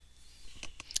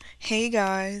Hey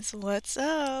guys, what's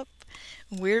up?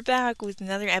 We're back with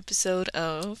another episode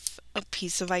of A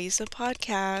Piece of Aisa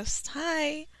podcast.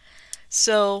 Hi.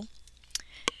 So,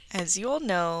 as you all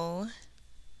know,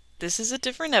 this is a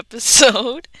different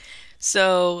episode.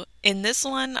 So, in this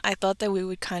one, I thought that we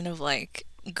would kind of like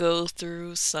go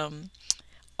through some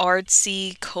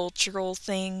artsy cultural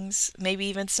things, maybe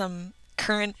even some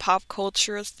current pop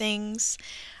culture things.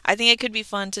 I think it could be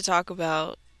fun to talk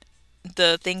about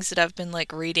the things that I've been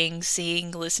like reading,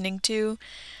 seeing, listening to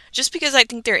just because I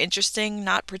think they're interesting,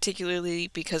 not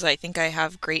particularly because I think I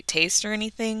have great taste or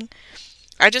anything.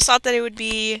 I just thought that it would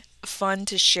be fun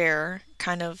to share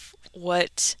kind of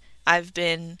what I've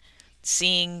been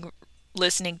seeing,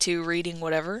 listening to, reading,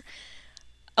 whatever.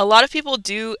 A lot of people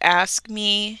do ask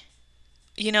me,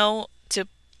 to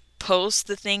post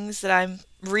the things that I'm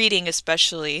reading,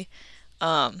 especially.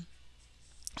 Um,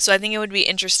 so I think it would be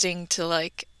interesting to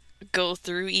like go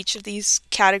through each of these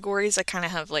categories. I kind of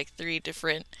have like three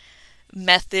different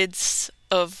methods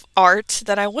of art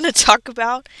that I want to talk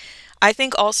about. I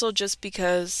think also just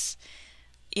because,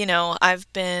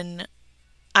 I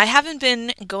haven't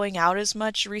been going out as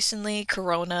much recently.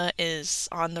 Corona is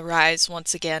on the rise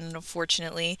once again,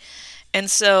 unfortunately.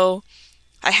 And so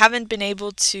I haven't been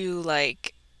able to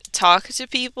like talk to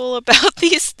people about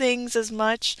these things as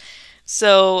much.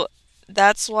 So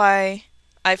that's why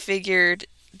I figured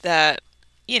that,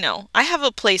 I have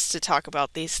a place to talk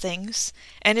about these things,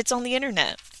 and it's on the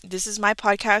internet. This is my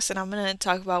podcast, and I'm going to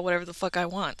talk about whatever the fuck I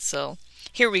want. So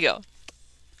here we go.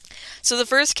 So the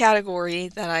first category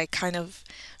that I kind of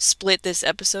split this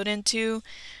episode into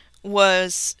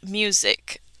was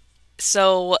music.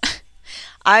 So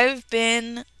I've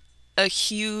been a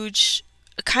huge,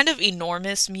 kind of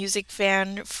enormous music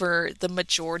fan for the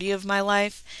majority of my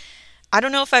life. I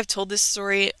don't know if I've told this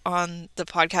story on the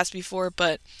podcast before,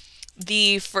 but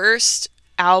the first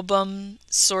album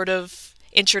sort of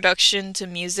introduction to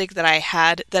music that I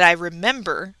had that I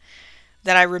remember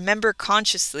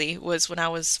consciously was when I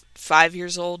was 5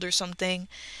 years old or something.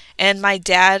 And my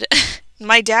dad,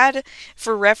 my dad,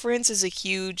 for reference, is a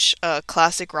huge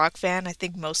classic rock fan. I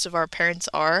think most of our parents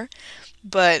are.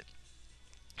 But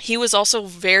he was also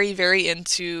very, very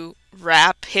into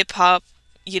rap, hip hop,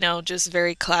 just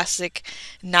very classic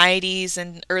 90s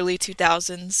and early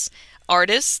 2000s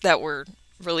artists that were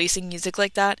releasing music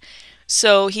like that.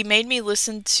 So he made me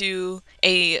listen to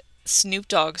a Snoop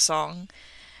Dogg song,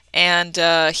 and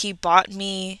he bought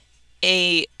me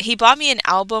an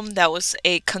album that was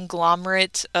a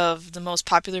conglomerate of the most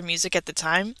popular music at the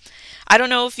time. I don't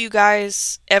know if you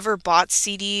guys ever bought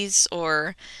CDs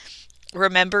or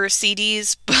remember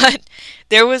CDs, but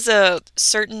there was a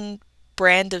certain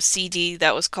brand of CD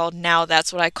that was called Now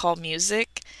That's What I Call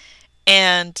Music.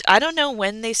 And I don't know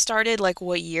when they started, like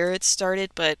what year it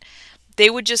started, but they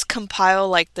would just compile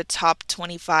like the top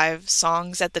 25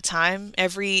 songs at the time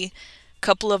every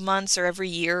couple of months or every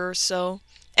year or so.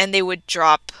 And they would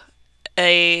drop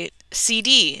a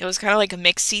CD. It was kind of like a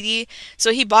mix CD.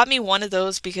 So he bought me one of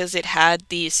those because it had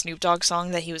the Snoop Dogg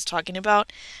song that he was talking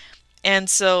about. And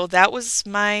so that was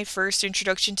my first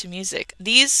introduction to music.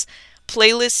 These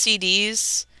playlist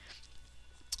CDs,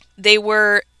 they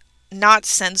were not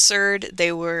censored.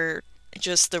 They were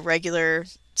just the regular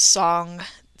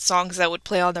songs that would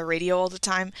play on the radio all the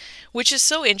time, which is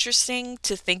so interesting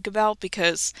to think about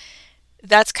because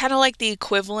that's kind of like the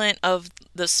equivalent of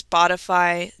the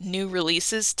Spotify new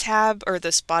releases tab or the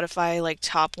Spotify like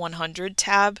top 100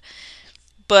 tab,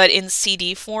 but in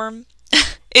CD form.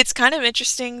 It's kind of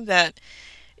interesting that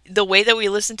the way that we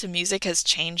listen to music has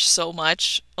changed so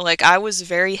much. Like I was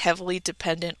very heavily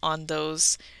dependent on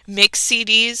those mix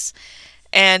CDs,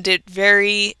 and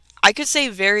I could say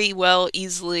very well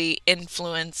easily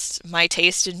influenced my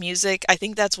taste in music. I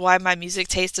think that's why my music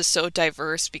taste is so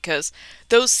diverse because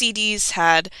those CDs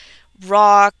had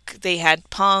rock, they had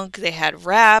punk, they had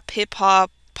rap, hip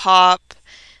hop, pop,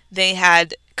 they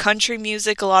had country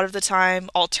music a lot of the time,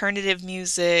 alternative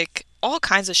music, all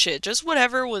kinds of shit. Just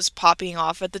whatever was popping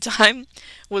off at the time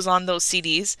was on those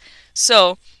CDs.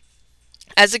 So,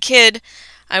 as a kid,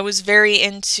 I was very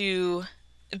into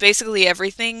basically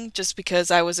everything just because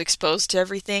I was exposed to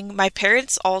everything. My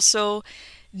parents also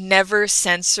never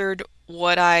censored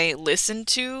what I listened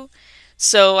to.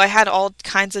 So I had all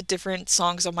kinds of different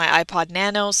songs on my iPod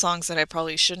Nano, songs that I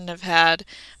probably shouldn't have had.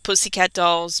 Pussycat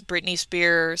Dolls, Britney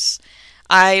Spears.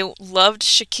 I loved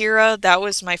Shakira. That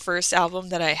was my first album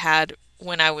that I had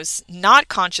when I was not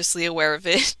consciously aware of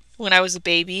it, when I was a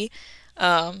baby.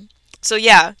 Um, so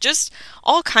yeah, just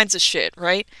all kinds of shit,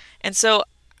 right? And so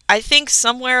I think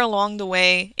somewhere along the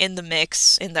way in the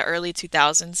mix in the early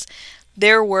 2000s,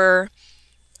 there were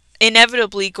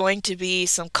inevitably going to be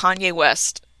some Kanye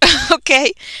West.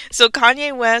 Okay? So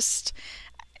Kanye West,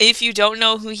 if you don't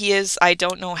know who he is, I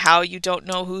don't know how you don't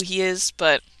know who he is,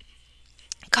 but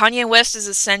Kanye West is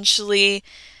essentially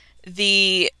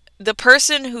the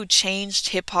person who changed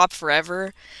hip hop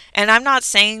forever. And I'm not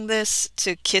saying this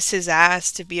to kiss his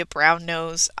ass, to be a brown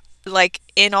nose. Like,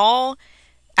 in all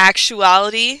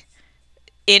actuality,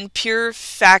 in pure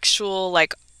factual,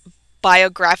 like,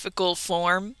 biographical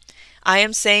form, I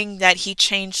am saying that he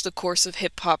changed the course of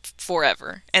hip hop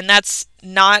forever. And that's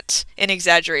not an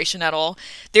exaggeration at all.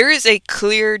 There is a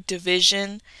clear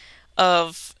division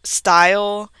of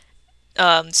style,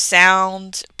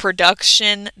 sound,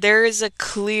 production. There is a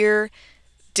clear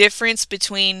difference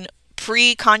between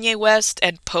pre Kanye West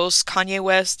and post Kanye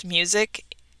West music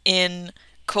in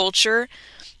culture.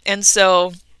 And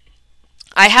so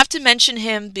I have to mention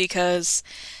him because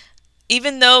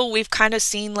even though we've kind of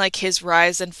seen like his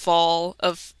rise and fall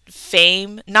of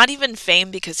fame, not even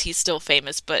fame because he's still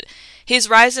famous, but his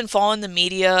rise and fall in the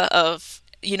media of,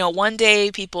 one day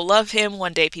people love him,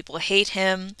 one day people hate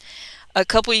him. A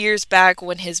couple years back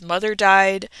when his mother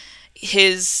died,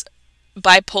 his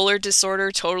bipolar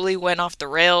disorder totally went off the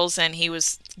rails and he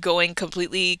was going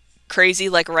completely crazy,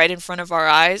 like right in front of our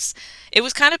eyes. It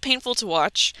was kind of painful to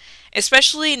watch,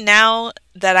 especially now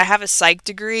that I have a psych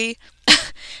degree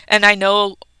and I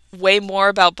know way more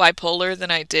about bipolar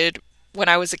than I did when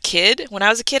I was a kid. When I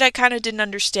was a kid, I kind of didn't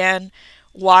understand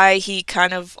why he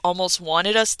kind of almost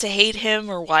wanted us to hate him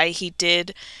or why he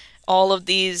did all of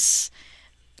these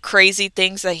crazy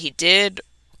things that he did,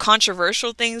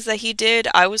 controversial things that he did.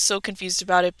 I was so confused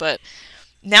about it, but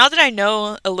now that I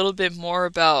know a little bit more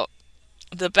about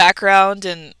the background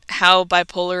and how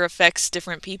bipolar affects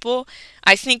different people,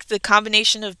 I think the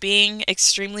combination of being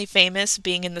extremely famous,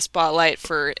 being in the spotlight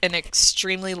for an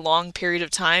extremely long period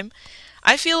of time,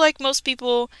 I feel like most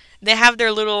people, they have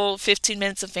their little 15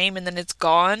 minutes of fame and then it's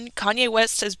gone. Kanye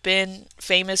West has been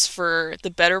famous for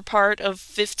the better part of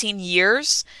 15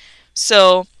 years.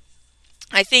 So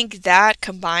I think that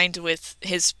combined with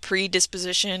his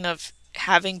predisposition of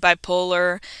having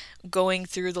bipolar, going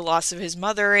through the loss of his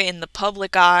mother in the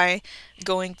public eye,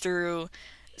 going through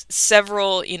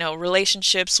several,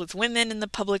 relationships with women in the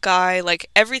public eye, like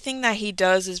everything that he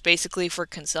does is basically for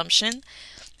consumption.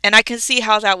 And I can see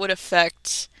how that would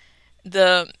affect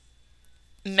the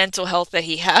mental health that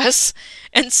he has.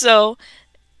 And so,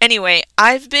 anyway,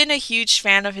 I've been a huge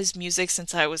fan of his music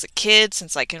since I was a kid,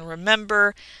 since I can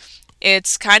remember.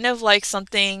 It's kind of like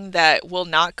something that will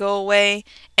not go away.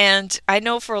 And I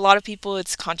know for a lot of people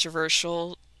it's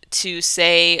controversial to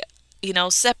say,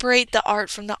 separate the art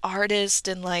from the artist.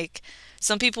 And like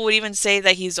some people would even say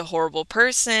that he's a horrible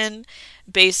person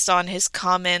based on his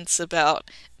comments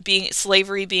about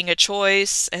slavery being a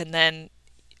choice. And then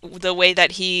the way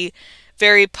that he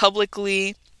very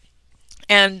publicly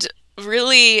and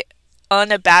really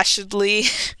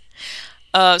unabashedly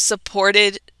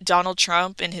supported Donald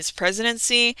Trump in his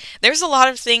presidency. There's a lot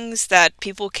of things that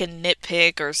people can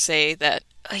nitpick or say that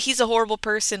he's a horrible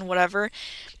person, whatever.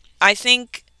 I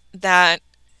think that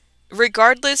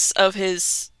regardless of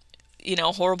his,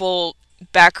 horrible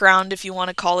background, if you want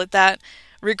to call it that,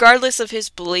 regardless of his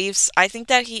beliefs, I think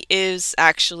that he is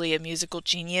actually a musical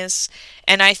genius.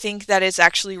 And I think that it's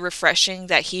actually refreshing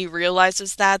that he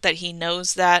realizes that he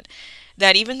knows that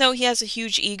even though he has a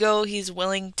huge ego, he's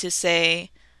willing to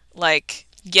say, like,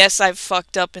 yes, I've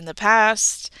fucked up in the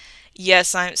past.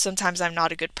 Yes, I'm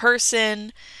not a good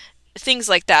person. Things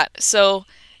like that. So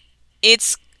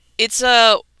it's it's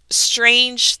a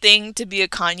strange thing to be a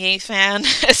Kanye fan,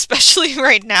 especially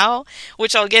right now,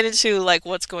 which I'll get into like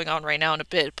what's going on right now in a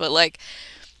bit, but like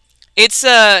it's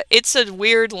a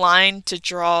weird line to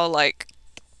draw like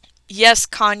yes,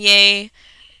 Kanye,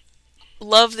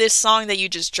 love this song that you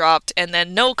just dropped and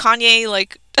then no Kanye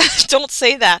like don't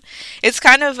say that. It's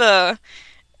kind of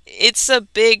it's a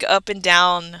big up and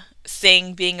down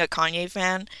thing being a Kanye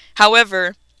fan.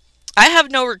 However, I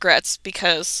have no regrets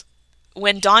because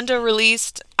when Donda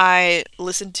released, I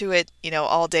listened to it,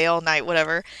 all day, all night,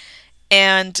 whatever.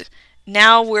 And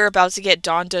now we're about to get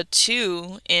Donda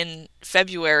 2 in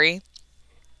February.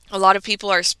 A lot of people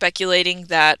are speculating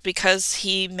that because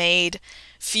he made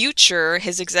Future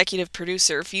his executive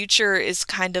producer, Future is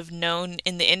kind of known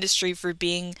in the industry for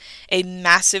being a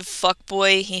massive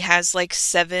fuckboy. He has like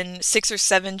 6 or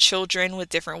 7 children with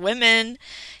different women.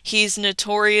 He's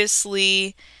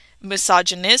notoriously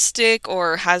misogynistic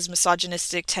or has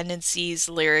misogynistic tendencies,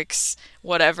 lyrics,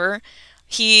 whatever.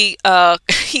 He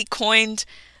he coined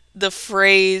the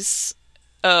phrase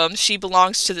 "she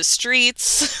belongs to the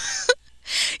streets."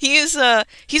 He's a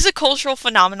cultural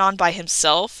phenomenon by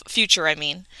himself, Future I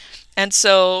mean. And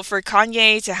so for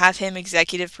Kanye to have him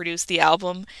executive produce the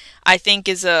album, I think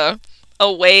is a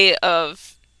way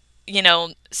of,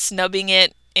 snubbing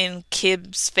it in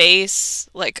Kib's face.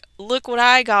 Like, look what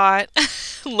I got.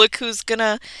 Look who's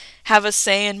gonna have a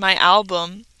say in my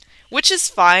album. Which is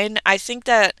fine. I think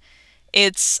that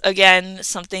it's, again,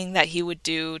 something that he would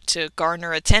do to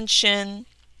garner attention.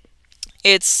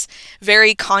 It's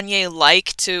very Kanye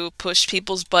like to push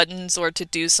people's buttons or to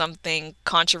do something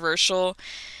controversial.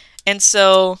 And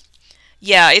so,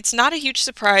 yeah, it's not a huge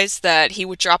surprise that he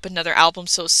would drop another album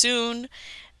so soon,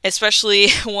 especially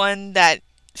one that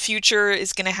Future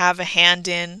is going to have a hand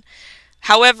in.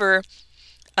 However,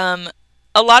 um,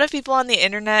 a lot of people on the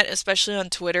internet, especially on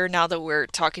Twitter, now that we're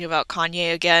talking about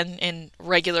Kanye again in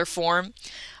regular form,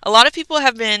 a lot of people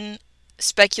have been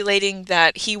speculating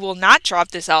that he will not drop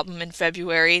this album in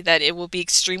February, that it will be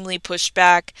extremely pushed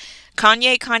back.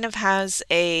 Kanye kind of has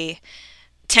a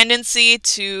tendency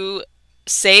to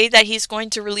say that he's going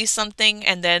to release something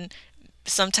and then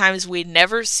sometimes we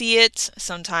never see it,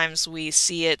 sometimes we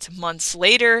see it months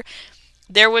later.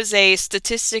 There was a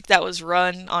statistic that was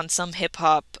run on some hip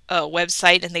hop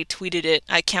website and they tweeted it.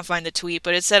 I can't find the tweet,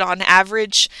 but it said on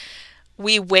average,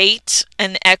 we wait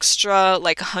an extra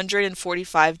like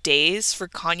 145 days for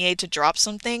Kanye to drop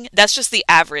something. That's just the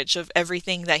average of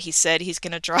everything that he said he's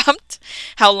going to drop,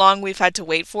 how long we've had to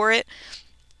wait for it.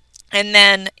 And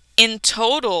then in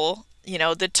total,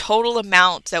 the total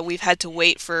amount that we've had to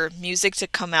wait for music to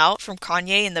come out from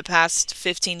Kanye in the past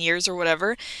 15 years or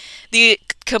whatever, the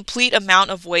complete amount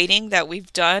of waiting that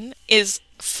we've done is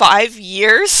 5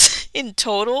 years in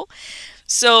total.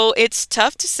 So it's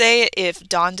tough to say if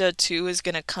Donda 2 is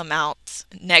going to come out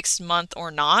next month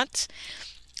or not.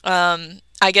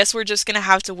 I guess we're just going to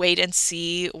have to wait and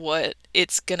see what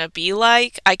it's going to be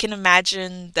like. I can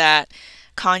imagine that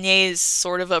Kanye is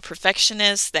sort of a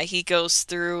perfectionist, that he goes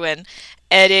through and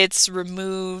edits,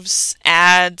 removes,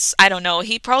 adds. I don't know.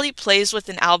 He probably plays with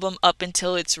an album up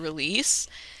until its release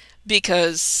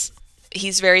because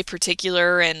he's very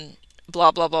particular and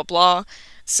blah, blah, blah, blah.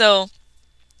 So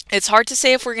it's hard to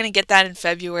say if we're going to get that in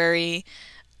February.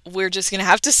 We're just going to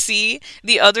have to see.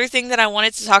 The other thing that I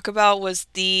wanted to talk about was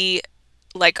the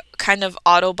like kind of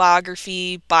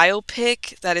autobiography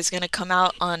biopic that is going to come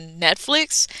out on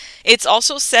Netflix. It's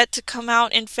also set to come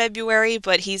out in February,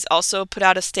 but he's also put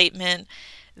out a statement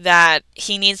that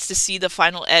he needs to see the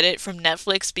final edit from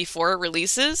Netflix before it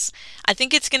releases. I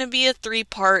think it's going to be a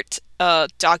three-part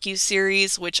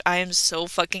docu-series, which I am so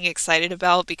fucking excited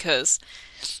about because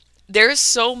there's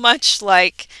so much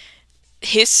like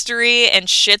history and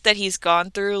shit that he's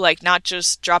gone through, like not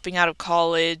just dropping out of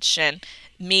college and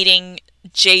meeting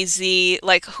Jay-Z.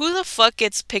 Like, who the fuck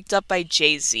gets picked up by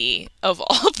Jay-Z, of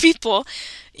all people,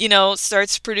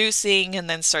 starts producing and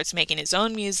then starts making his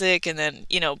own music and then,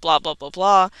 blah, blah, blah,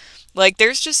 blah. Like,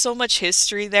 there's just so much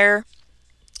history there.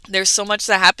 There's so much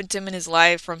that happened to him in his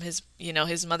life from his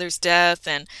mother's death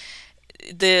and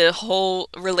the whole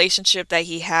relationship that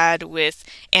he had with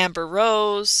Amber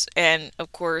Rose and,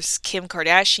 of course, Kim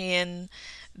Kardashian,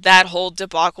 that whole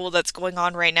debacle that's going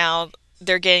on right now.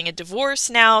 They're getting a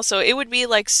divorce now, so it would be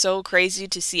like so crazy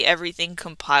to see everything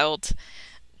compiled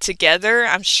together.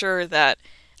 I'm sure that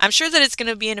it's going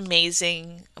to be an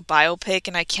amazing biopic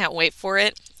and I can't wait for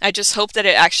it. I just hope that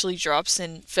it actually drops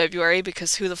in February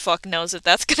because who the fuck knows if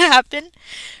that's going to happen.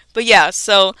 But yeah,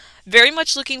 so very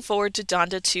much looking forward to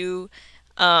Donda 2.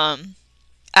 Um,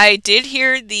 I did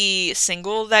hear the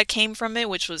single that came from it,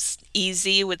 which was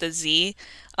Easy with a Z,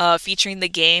 featuring the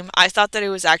game. I thought that it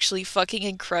was actually fucking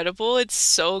incredible. It's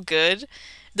so good.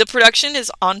 The production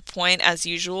is on point as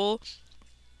usual.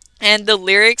 And the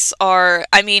lyrics are,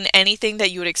 I mean, anything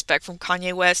that you would expect from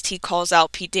Kanye West. He calls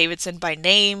out Pete Davidson by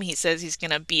name. He says he's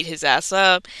gonna beat his ass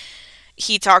up.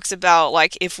 He talks about,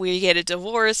 like, if we get a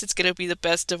divorce, it's gonna be the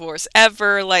best divorce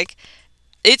ever. Like,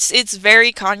 it's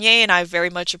very Kanye, and I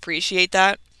very much appreciate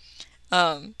that.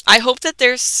 I hope that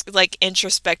there's like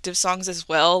introspective songs as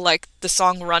well, like the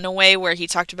song "Runaway," where he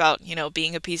talked about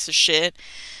being a piece of shit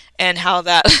and how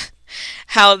that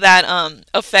how that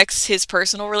affects his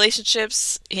personal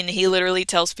relationships. And he literally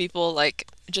tells people like,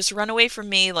 "Just run away from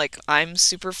me," like I'm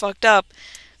super fucked up.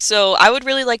 So I would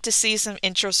really like to see some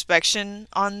introspection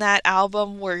on that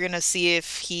album. We're gonna see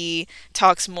if he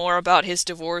talks more about his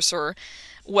divorce or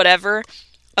whatever.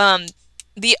 Um,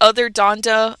 the other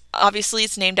Donda, obviously,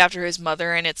 it's named after his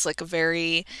mother, and it's like a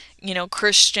very,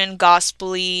 Christian,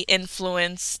 gospel-y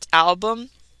influenced album.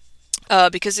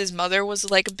 Because his mother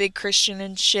was like a big Christian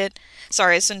and shit.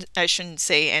 Sorry, I shouldn't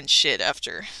say and shit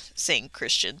after saying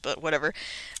Christian, but whatever.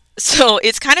 So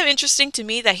it's kind of interesting to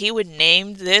me that he would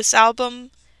name this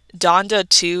album Donda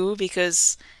 2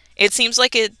 because it seems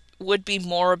like it would be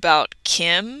more about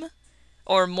Kim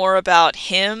or more about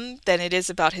him than it is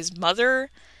about his mother.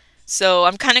 So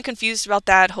I'm kind of confused about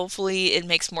that. Hopefully it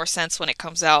makes more sense when it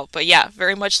comes out. But yeah,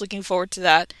 very much looking forward to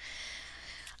that.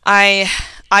 I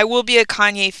I will be a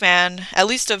Kanye fan, at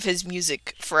least of his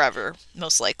music forever,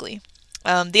 most likely.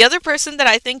 The other person that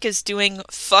I think is doing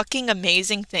fucking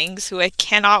amazing things, who I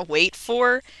cannot wait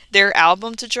for their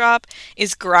album to drop,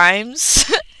 is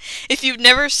Grimes. If you've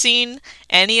never seen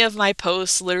any of my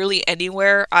posts literally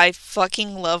anywhere, I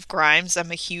fucking love Grimes. I'm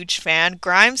a huge fan.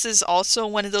 Grimes is also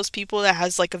one of those people that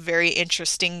has like a very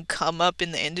interesting come up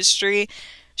in the industry.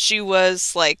 She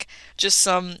was like just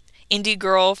some indie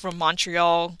girl from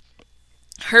Montreal.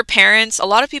 Her parents, a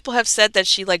lot of people have said that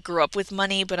she like grew up with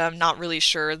money, but I'm not really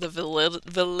sure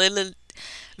the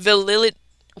valid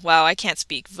wow, I can't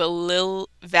speak.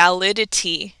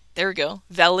 Validity. There we go.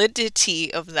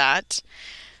 Validity of that.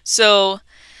 So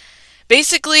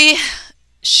basically,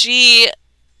 she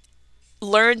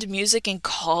learned music in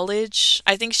college.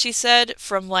 I think she said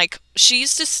from like she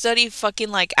used to study fucking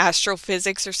like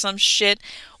astrophysics or some shit,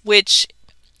 which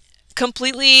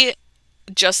completely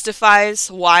justifies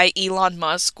why Elon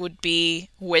Musk would be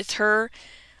with her.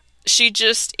 She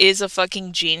just is a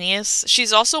fucking genius.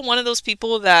 She's also one of those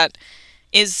people that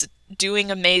is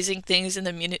doing amazing things in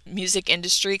the music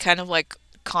industry, kind of like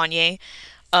Kanye.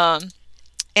 Um,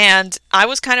 and I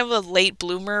was kind of a late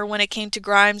bloomer when it came to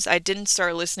Grimes. I didn't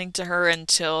start listening to her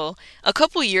until a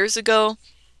couple years ago.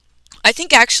 I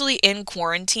think actually in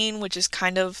quarantine, which is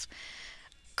kind of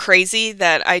crazy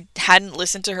that I hadn't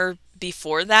listened to her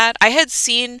before that. I had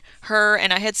seen her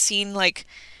and I had seen like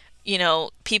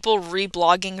people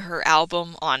reblogging her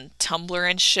album on Tumblr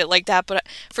and shit like that, but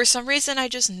for some reason I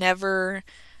just never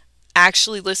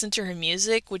actually listened to her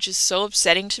music, which is so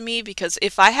upsetting to me because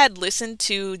if I had listened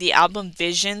to the album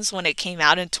Visions when it came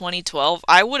out in 2012,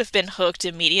 I would have been hooked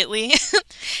immediately.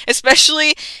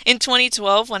 Especially in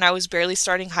 2012 when I was barely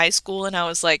starting high school and I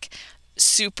was like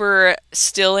super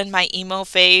still in my emo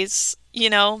phase.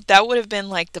 That would have been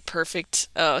like the perfect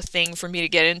thing for me to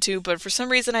get into, but for some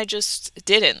reason I just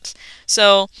didn't.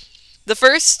 So, the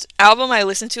first album I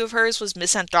listened to of hers was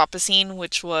Misanthropocene,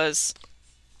 which was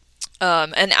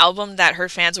an album that her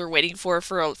fans were waiting for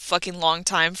a fucking long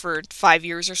time, for 5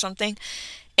 years or something.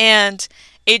 And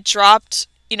it dropped,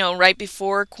 right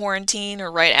before quarantine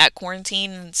or right at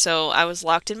quarantine. And so I was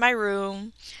locked in my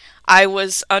room. I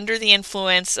was under the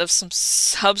influence of some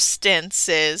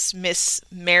substances, Miss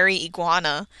Mary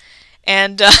Iguana.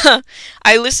 And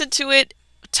I listened to it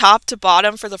top to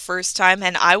bottom for the first time,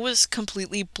 and I was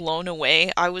completely blown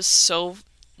away. I was so,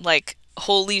 like,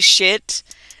 holy shit,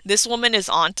 this woman is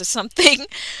on to something.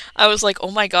 I was like,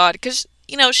 oh my god, because,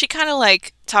 she kind of,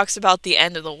 like, talks about the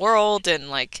end of the world and,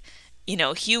 like,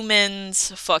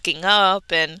 humans fucking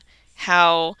up and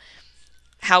how,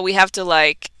 how we have to,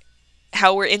 like,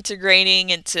 how we're integrating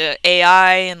into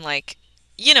AI and, like,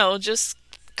 just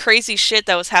crazy shit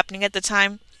that was happening at the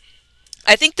time.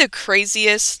 I think the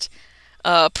craziest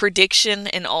prediction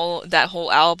in all that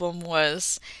whole album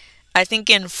was, I think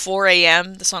in 4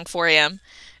 a.m., the song 4 a.m.,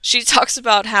 she talks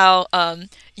about how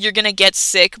you're gonna get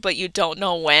sick, but you don't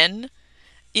know when.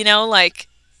 Like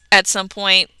at some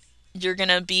point you're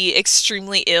gonna be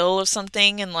extremely ill of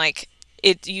something, and like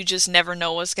you just never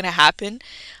know what's gonna happen.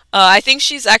 I think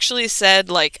she's actually said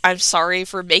like, I'm sorry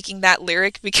for making that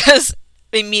lyric because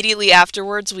immediately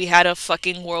afterwards we had a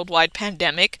fucking worldwide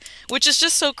pandemic, which is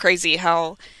just so crazy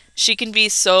how she can be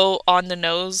so on the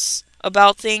nose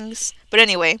about things. But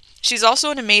anyway, she's also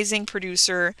an amazing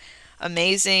producer,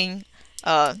 amazing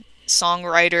uh,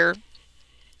 songwriter.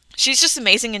 She's just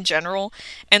amazing in general.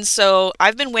 And so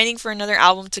I've been waiting for another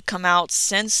album to come out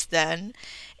since then.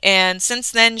 And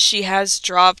since then, she has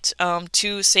dropped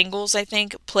two singles, I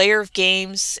think, Player of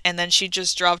Games, and then she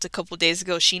just dropped a couple days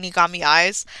ago, Shinigami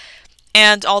Eyes.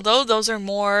 And although those are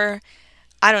more,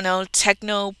 I don't know,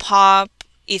 techno pop,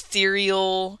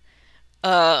 ethereal,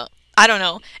 I don't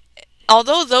know.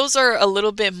 Although those are a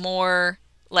little bit more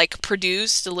like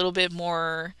produced, a little bit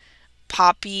more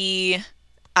poppy,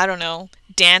 I don't know,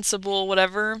 danceable,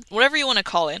 whatever you want to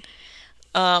call it.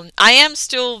 I am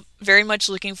still very much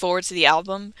looking forward to the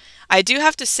album. I do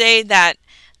have to say that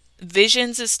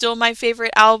Visions is still my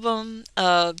favorite album.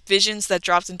 Visions that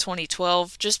dropped in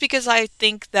 2012, just because I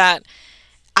think that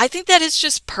it's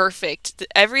just perfect.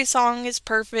 Every song is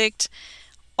perfect.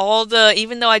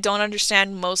 Even though I don't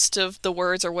understand most of the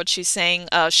words or what she's saying,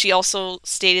 she also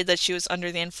stated that she was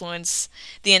under the influence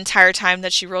the entire time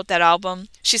that she wrote that album.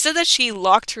 She said that she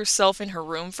locked herself in her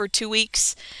room for 2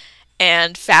 weeks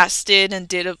and fasted and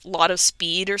did a lot of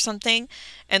speed or something.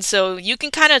 And so you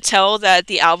can kind of tell that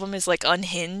the album is like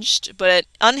unhinged, but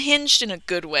unhinged in a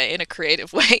good way, in a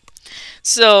creative way.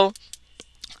 So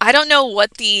I don't know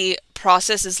what the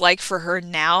process is like for her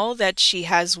now that she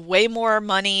has way more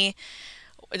money.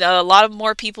 A lot of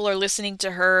more people are listening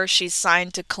to her. She's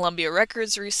signed to Columbia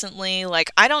Records recently.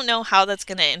 Like, I don't know how that's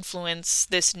going to influence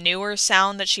this newer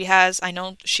sound that she has. I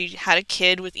know she had a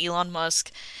kid with Elon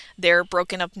Musk. They're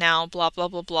broken up now, blah, blah,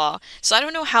 blah, blah. So I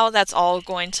don't know how that's all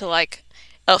going to, like,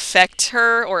 affect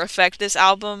her or affect this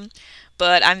album,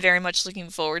 but I'm very much looking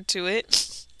forward to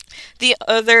it. The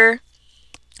other,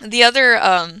 the other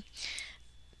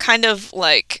kind of,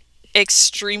 like,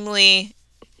 extremely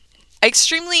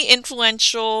extremely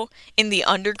influential in the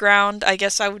underground, I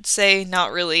guess I would say.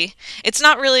 Not really. It's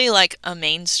not really like a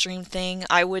mainstream thing.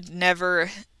 I would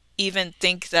never even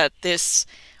think that this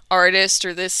artist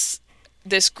or this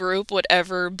group would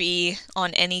ever be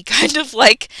on any kind of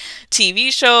like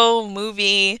TV show,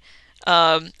 movie.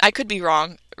 I could be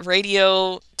wrong.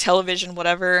 Radio, television,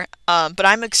 whatever. But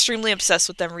I'm extremely obsessed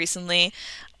with them recently.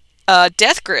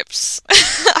 Death Grips.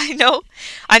 I know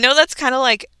that's kind of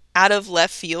like out of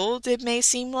left field, it may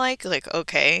seem like,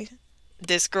 okay,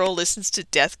 this girl listens to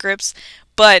Death Grips,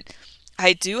 but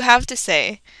I do have to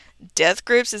say, Death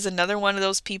Grips is another one of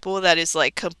those people that is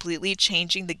like completely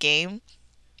changing the game.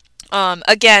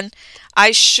 Again,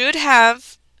 I should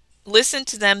have listened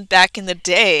to them back in the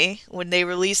day when they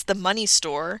released the Money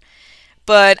Store,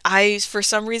 but I, for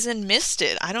some reason, missed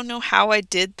it. I don't know how I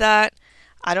did that.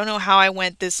 I don't know how I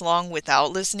went this long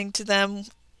without listening to them.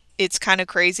 It's kind of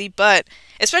crazy, but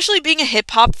especially being a hip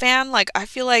hop fan, like, I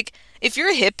feel like if you're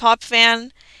a hip hop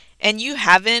fan and you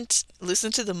haven't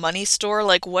listened to the Money Store,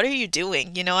 like, what are you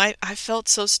doing? I felt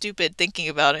so stupid thinking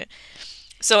about it.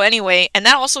 So anyway, and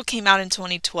that also came out in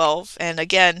 2012, and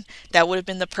again, that would have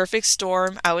been the perfect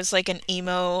storm. I was like an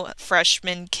emo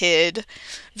freshman kid,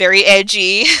 very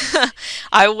edgy.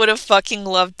 I would have fucking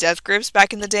loved Death Grips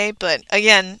back in the day, but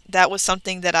again, that was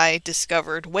something that I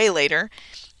discovered way later.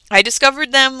 I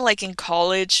discovered them like in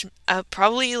college,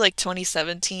 probably like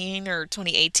 2017 or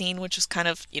 2018, which was kind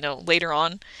of, later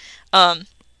on. Um,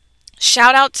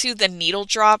 Shout out to the Needle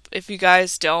Drop if you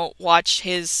guys don't watch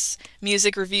his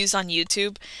music reviews on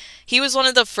YouTube. He was one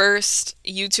of the first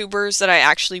YouTubers that I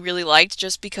actually really liked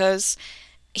just because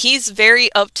he's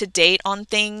very up to date on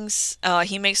things.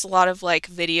 He makes a lot of like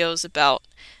videos about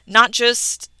not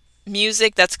just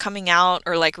music that's coming out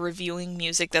or like reviewing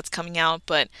music that's coming out,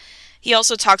 but he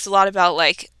also talks a lot about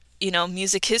like,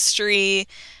 music history,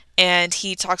 and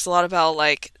he talks a lot about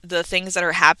like the things that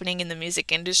are happening in the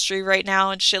music industry right now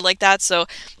and shit like that. So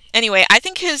anyway, I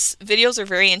think his videos are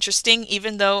very interesting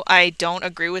even though I don't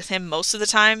agree with him most of the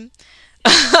time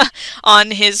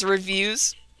on his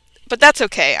reviews. But that's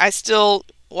okay. I still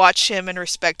watch him and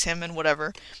respect him and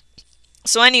whatever.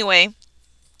 So anyway,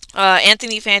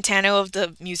 Anthony Fantano of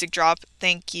the Music Drop,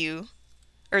 thank you.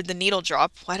 Or the Needle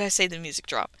Drop. Why did I say the Music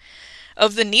Drop?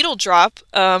 Of the Needle Drop,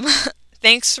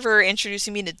 thanks for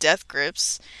introducing me to Death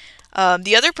Grips.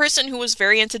 The other person who was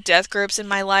very into Death Grips in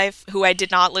my life, who I did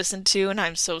not listen to, and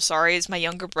I'm so sorry, is my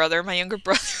younger brother. My younger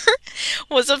brother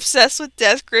was obsessed with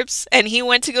Death Grips, and he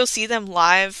went to go see them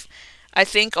live, I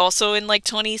think also in like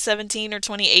 2017 or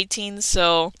 2018,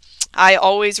 so I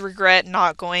always regret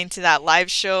not going to that live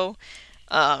show.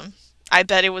 Um, I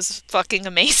bet it was fucking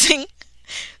amazing.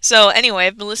 So anyway,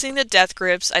 I've been listening to Death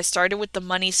Grips. I started with the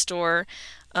Money Store.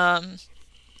 Um,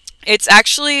 it's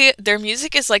actually, their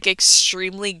music is like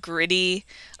extremely gritty,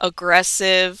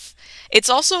 aggressive. It's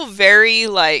also very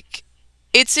like,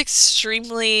 it's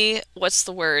extremely, what's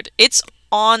the word? It's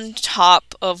on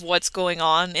top of what's going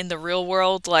on in the real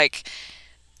world. Like,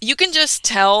 you can just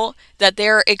tell that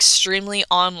they're extremely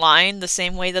online the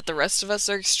same way that the rest of us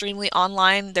are extremely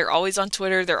online. They're always on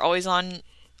Twitter, they're always on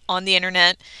the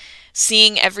internet,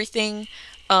 seeing everything.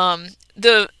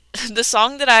 The the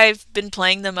song that I've been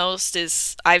playing the most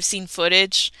is I've Seen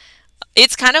Footage.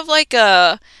 It's kind of like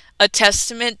a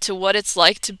testament to what it's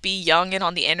like to be young and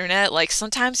on the internet. Like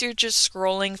sometimes you're just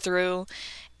scrolling through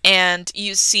and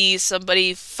you see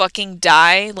somebody fucking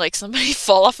die, like somebody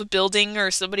fall off a building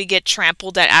or somebody get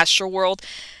trampled at Astroworld,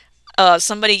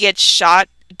 somebody gets shot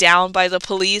down by the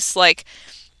police. Like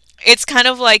it's kind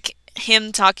of like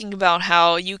him talking about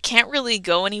how you can't really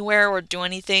go anywhere or do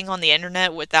anything on the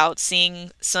internet without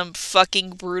seeing some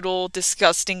fucking brutal,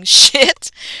 disgusting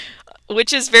shit,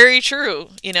 which is very true.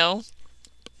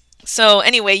 So,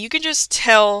 anyway, you can just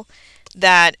tell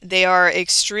that they are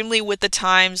extremely with the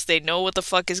times, they know what the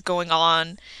fuck is going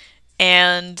on,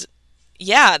 and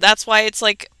yeah, that's why it's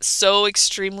like so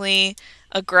extremely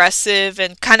aggressive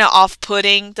and kind of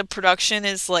off-putting. The production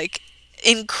is like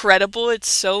incredible. It's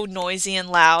so noisy and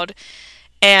loud.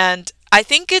 And I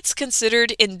think it's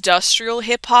considered industrial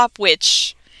hip hop,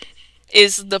 which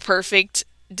is the perfect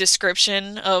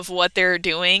description of what they're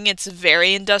doing. It's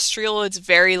very industrial. It's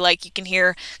very like you can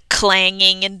hear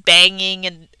clanging and banging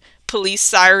and police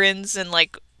sirens and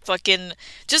like fucking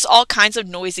just all kinds of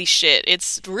noisy shit.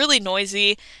 It's really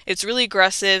noisy. It's really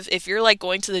aggressive. If you're like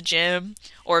going to the gym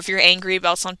or if you're angry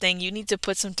about something, you need to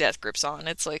put some Death Grips on.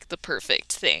 It's like the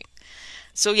perfect thing.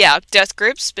 So yeah, Death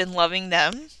Grips, been loving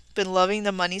them. Been loving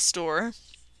the Money Store.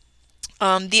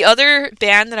 The other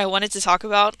band that I wanted to talk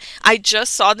about, I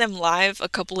just saw them live a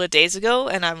couple of days ago,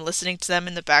 and I'm listening to them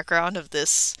in the background of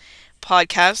this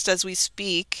podcast as we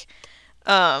speak.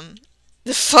 Um,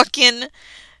 the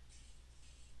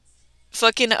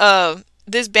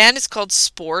this band is called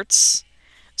Sports.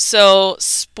 So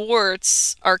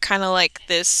Sports are kind of like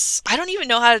this. I don't even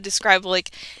know how to describe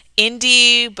like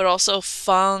indie, but also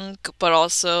funk, but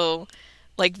also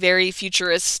like very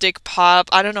futuristic pop.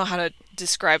 I don't know how to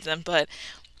describe them, but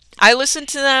I listened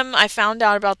to them. I found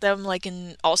out about them like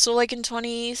in also like in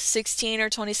 2016 or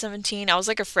 2017. I was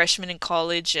like a freshman in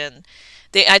college and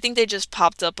they I think they just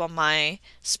popped up on my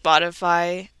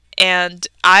Spotify and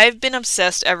I've been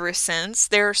obsessed ever since.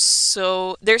 Their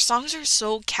songs are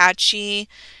so catchy.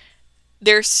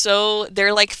 They're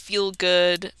like feel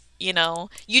good, you know.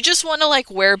 You just want to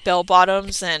like wear bell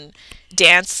bottoms and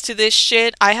dance to this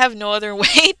shit. I have no other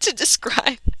way to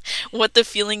describe what the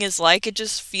feeling is like. It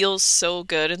just feels so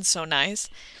good and so nice.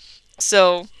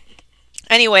 So,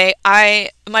 anyway, I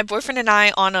my boyfriend and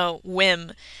I on a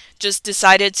whim just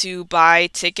decided to buy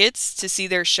tickets to see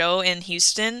their show in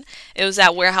Houston. It was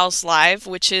at Warehouse Live,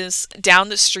 which is down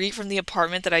the street from the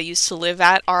apartment that I used to live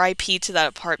at. RIP to that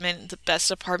apartment, the best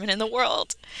apartment in the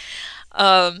world.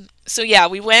 So yeah,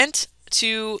 we went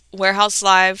to Warehouse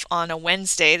Live on a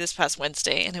Wednesday, this past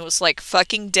Wednesday, and it was like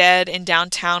fucking dead in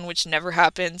downtown, which never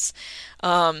happens.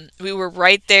 We were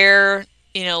right there,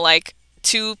 you know, like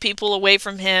two people away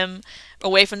from him,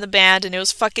 away from the band, and it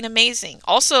was fucking amazing.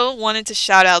 Also, wanted to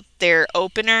shout out their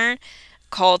opener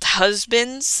called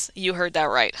Husbands. You heard that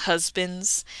right,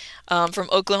 Husbands. From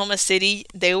Oklahoma City.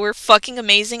 They were fucking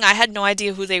amazing. I had no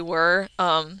idea who they were.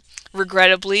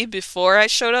 Regrettably, before I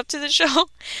showed up to the show,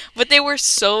 but they were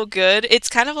so good. It's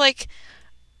kind of like,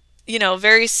 you know,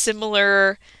 very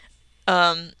similar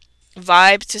um,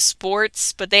 vibe to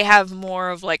Sports, but they have more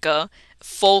of like a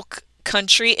folk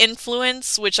country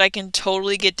influence, which I can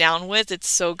totally get down with. It's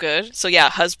so good. So yeah,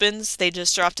 Husbands, they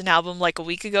just dropped an album like a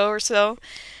week ago or so.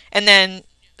 And then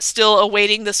still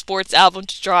awaiting the Sports album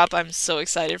to drop. I'm so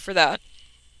excited for that.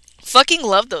 Fucking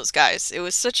love those guys. It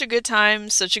was such a good time,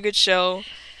 such a good show.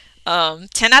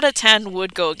 10 out of 10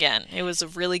 would go again. It was a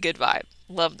really good vibe.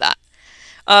 Love that.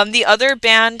 The other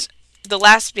band, the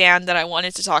last band that I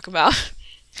wanted to talk about,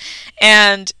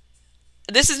 and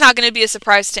this is not going to be a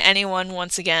surprise to anyone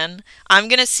once again. I'm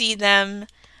going to see them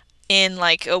in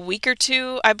like a week or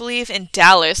two, I believe, in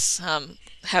Dallas.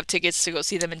 Have tickets to go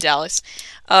see them in Dallas.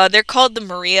 They're called the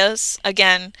Marias.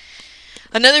 Again,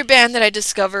 another band that I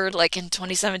discovered like in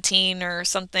 2017 or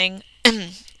something,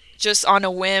 just on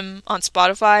a whim on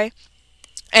Spotify.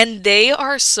 And they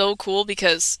are so cool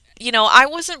because, you know, I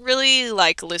wasn't really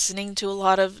like listening to a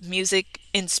lot of music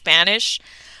in Spanish,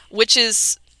 which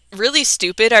is really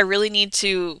stupid. I really need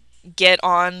to get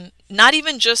on not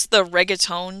even just the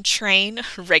reggaeton train,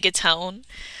 reggaeton,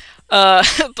 uh,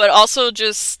 but also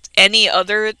just any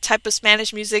other type of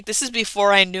Spanish music. This is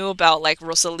before I knew about like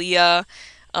Rosalia.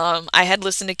 I had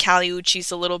listened to Cali Uchis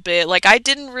a little bit. Like I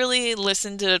didn't really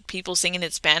listen to people singing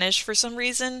in Spanish for some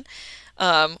reason,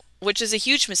 which is a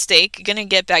huge mistake. Gonna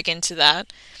get back into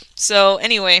that. So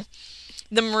anyway,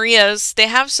 the Marias, they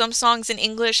have some songs in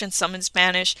English and some in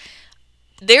Spanish.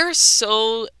 They're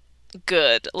so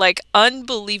good, like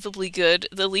unbelievably good.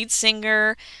 The lead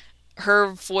singer,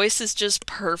 her voice is just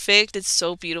perfect. It's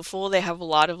so beautiful. They have a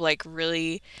lot of like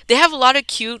really they have a lot of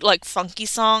cute like funky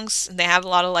songs. And they have a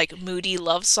lot of like moody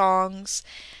love songs.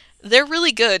 They're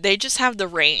really good. They just have the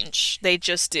range. They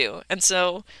just do. And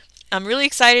so I'm really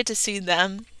excited to see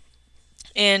them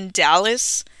in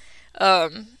Dallas.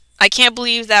 I can't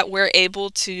believe that we're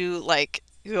able to like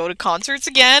go to concerts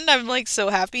again. I'm like so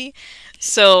happy.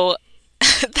 So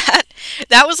that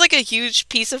that was like a huge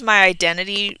piece of my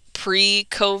identity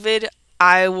pre-COVID.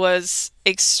 I was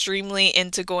extremely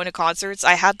into going to concerts.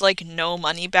 I had like no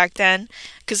money back then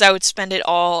because I would spend it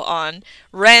all on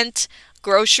rent,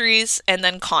 groceries, and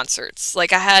then concerts.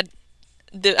 Like I had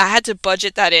to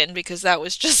budget that in because that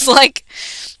was just like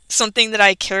something that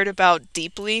I cared about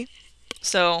deeply.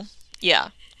 So, yeah.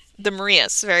 the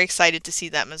Marias. Very excited to see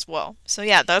them as well. So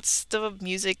yeah, that's the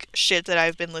music shit that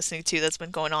I've been listening to that's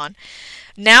been going on.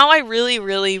 Now I really,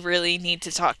 really, really need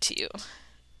to talk to you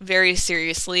very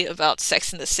seriously about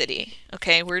Sex in the City.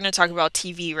 Okay, we're gonna talk about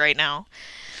TV right now.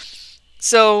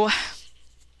 So,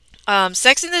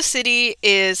 Sex in the City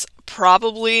is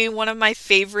probably one of my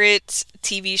favorite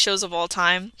TV shows of all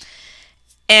time.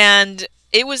 And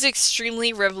it was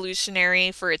extremely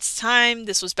revolutionary for its time.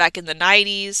 This was back in the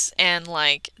 90s, and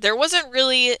like, there wasn't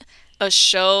really a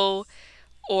show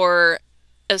or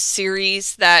a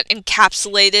series that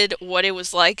encapsulated what it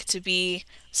was like to be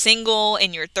single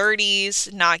in your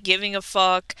 30s, not giving a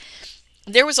fuck.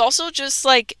 There was also just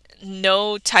like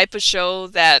no type of show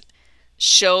that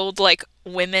showed like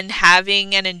women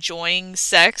having and enjoying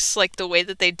sex like the way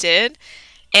that they did,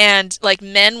 and like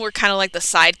men were kind of like the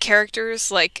side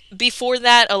characters. Like before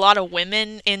that, a lot of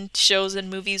women in shows and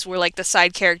movies were like the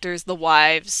side characters, the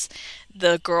wives,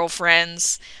 the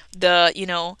girlfriends, the,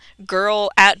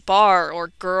 girl at bar or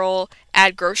girl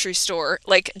at grocery store,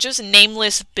 like just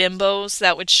nameless bimbos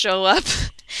that would show up.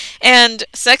 And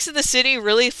Sex and the City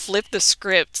really flipped the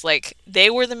script. Like they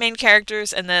were the main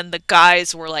characters, and then the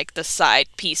guys were like the side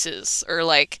pieces, or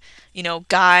like,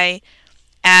 guy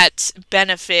at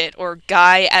benefit or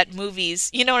guy at movies.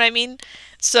 You know what I mean?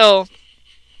 So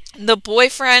the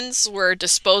boyfriends were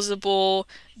disposable,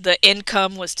 the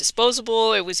income was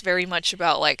disposable. It was very much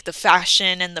about like the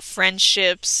fashion and the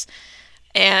friendships,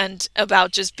 and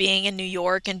about just being in New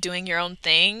York and doing your own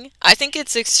thing. I think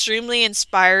it's extremely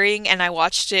inspiring, and I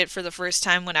watched it for the first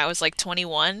time when I was like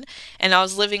 21, and I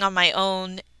was living on my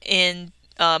own in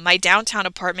my downtown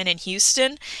apartment in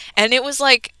Houston, and it was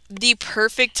like the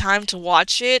perfect time to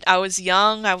watch it. I was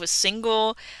young, I was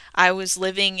single, I was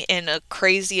living in a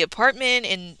crazy apartment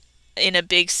in a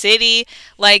big city.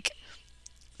 Like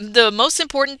the most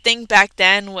important thing back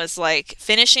then was like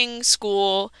finishing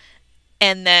school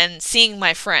and then seeing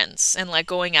my friends and like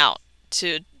going out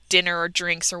to dinner or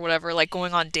drinks or whatever, like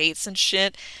going on dates and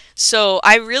shit. So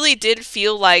I really did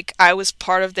feel like I was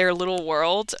part of their little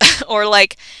world. Or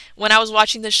like when I was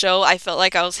watching the show, I felt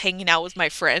like I was hanging out with my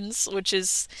friends, which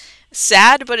is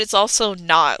sad, but it's also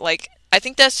not. Like, I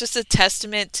think that's just a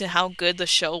testament to how good the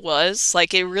show was.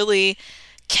 Like, it really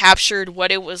captured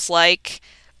what it was like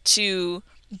to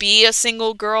be a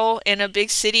single girl in a big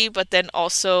city, but then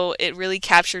also it really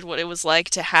captured what it was like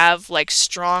to have like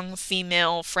strong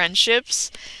female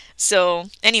friendships. So,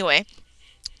 anyway,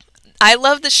 I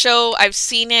love the show. I've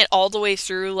seen it all the way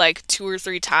through like two or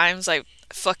three times. I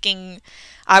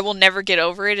will never get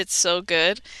over it. It's so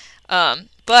good.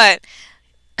 But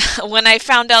when I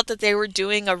found out that they were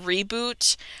doing a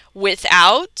reboot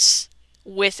without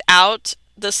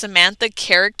the Samantha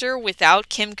character, without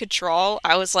Kim Cattrall,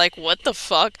 I was like, what the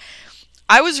fuck?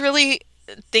 I was really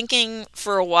thinking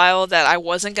for a while that I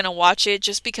wasn't going to watch it,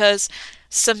 just because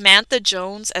Samantha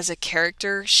Jones as a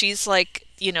character, she's like,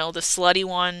 the slutty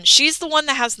one. She's the one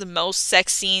that has the most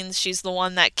sex scenes. She's the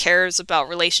one that cares about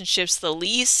relationships the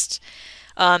least.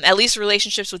 At least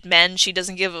relationships with men, she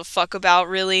doesn't give a fuck about,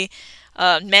 really.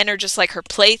 Men are just like her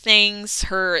playthings.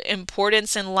 Her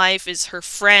importance in life is her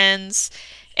friends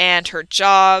and her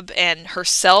job and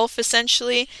herself,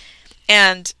 essentially.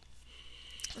 And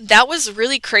that was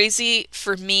really crazy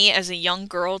for me as a young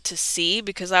girl to see,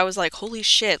 because I was like, holy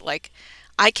shit, like,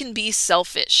 I can be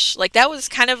selfish. Like, that was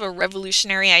kind of a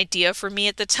revolutionary idea for me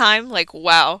at the time. Like,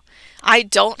 wow, I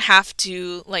don't have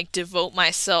to, like, devote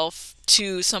myself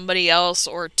to somebody else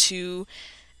or to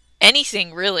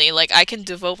anything, really. Like, I can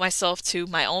devote myself to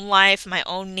my own life, my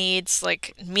own needs,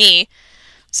 like, me.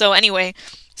 So, anyway,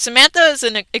 Samantha is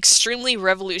an extremely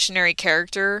revolutionary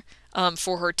character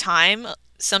for her time.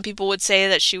 Some people would say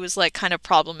that she was like kind of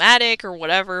problematic or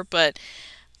whatever, but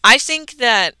I think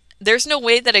that there's no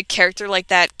way that a character like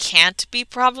that can't be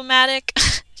problematic.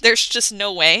 There's just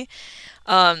no way.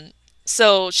 Um,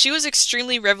 so she was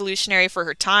extremely revolutionary for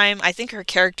her time. I think her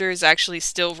character is actually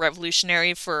still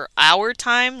revolutionary for our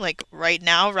time, like right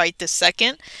now, right this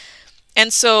second.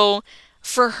 And so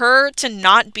for her to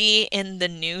not be in the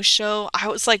new show, I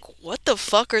was like, what the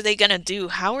fuck are they gonna do?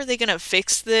 How are they gonna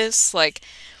fix this? Like,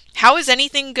 how is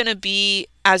anything gonna be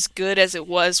as good as it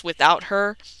was without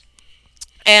her?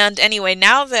 And anyway,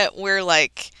 now that we're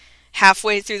like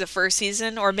halfway through the first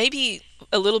season, or maybe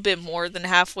a little bit more than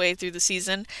halfway through the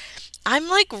season, I'm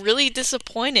like really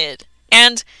disappointed.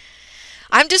 And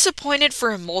I'm disappointed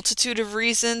for a multitude of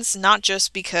reasons, not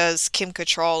just because Kim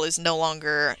Cattrall is no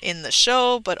longer in the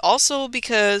show, but also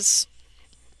because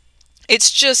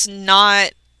it's just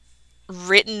not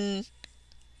written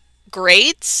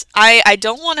great. I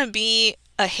don't want to be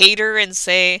a hater and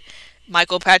say,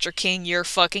 Michael Patrick King, you're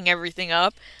fucking everything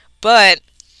up. But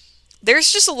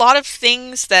there's just a lot of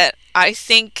things that I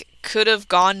think could have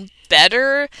gone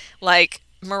better, like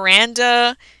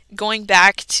Miranda going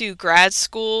back to grad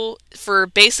school for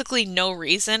basically no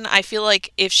reason. I feel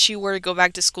like if she were to go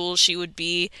back to school, she would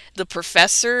be the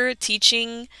professor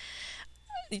teaching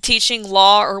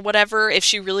law or whatever if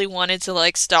she really wanted to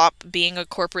like stop being a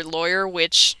corporate lawyer,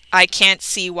 which I can't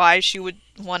see why she would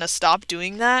want to stop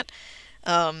doing that.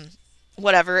 Um,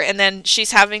 Whatever. And then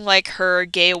she's having like her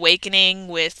gay awakening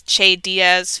with Che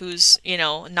Diaz, who's,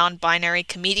 non-binary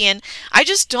comedian. I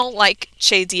just don't like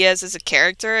Che Diaz as a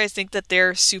character. I think that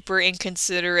they're super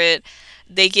inconsiderate.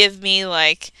 They give me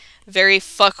like very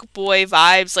fuckboy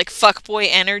vibes, like fuckboy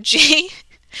energy.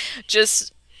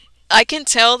 Just I can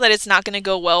tell that it's not going to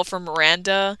go well for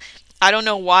Miranda. I don't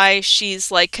know why she's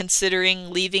like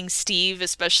considering leaving Steve,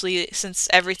 especially since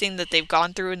everything that they've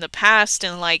gone through in the past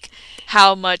and like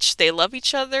how much they love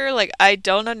each other. Like, I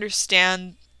don't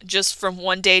understand just from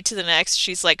one day to the next,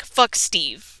 she's like, fuck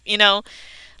Steve, you know?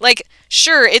 Like,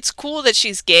 sure, it's cool that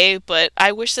she's gay, but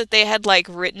I wish that they had like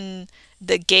written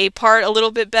the gay part a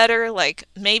little bit better. Like,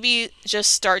 maybe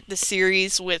just start the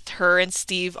series with her and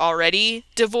Steve already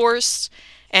divorced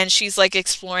and she's like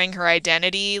exploring her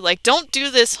identity. Like, don't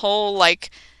do this whole like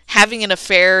having an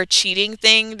affair cheating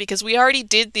thing because we already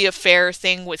did the affair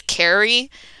thing with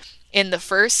Carrie in the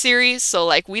first series, so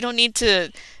like we don't need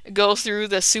to go through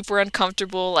the super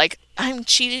uncomfortable like I'm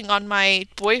cheating on my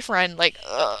boyfriend. Like,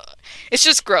 ugh. It's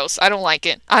just gross. I don't like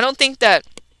it. I don't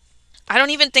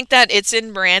even think that it's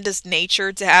in Miranda's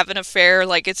nature to have an affair.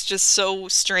 Like, it's just so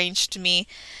strange to me.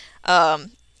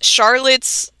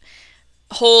 Charlotte's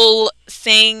whole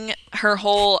thing, her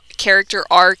whole character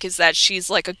arc is that she's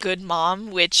like a good mom,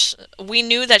 which we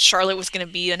knew that Charlotte was going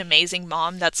to be an amazing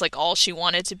mom. That's like all she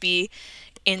wanted to be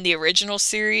in the original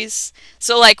series.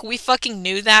 So like we fucking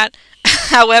knew that.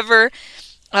 However,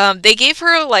 they gave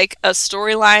her like a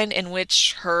storyline in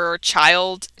which her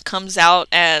child comes out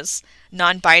as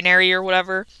non-binary or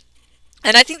whatever.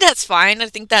 And I think that's fine. I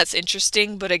think that's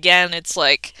interesting, but again, it's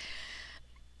like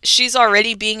she's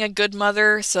already being a good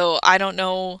mother, so I don't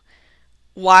know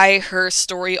why her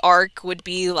story arc would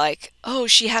be like, oh,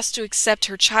 she has to accept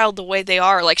her child the way they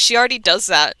are. Like, she already does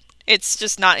that. It's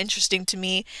just not interesting to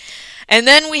me. And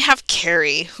then we have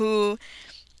Carrie, who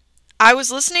I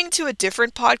was listening to a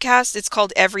different podcast. It's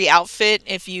called Every Outfit.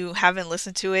 If you haven't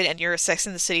listened to it and you're a Sex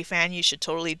and the City fan, you should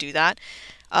totally do that.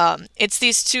 It's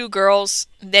these two girls.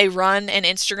 They run an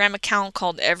Instagram account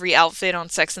called Every Outfit on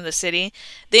Sex and the City.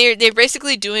 They're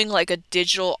basically doing like a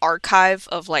digital archive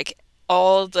of like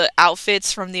all the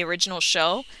outfits from the original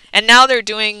show, and now they're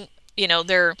doing,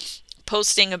 they're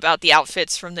posting about the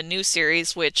outfits from the new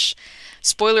series, which,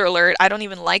 spoiler alert, I don't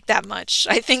even like that much.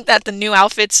 I think that the new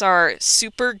outfits are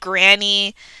super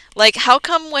granny. Like, how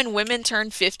come when women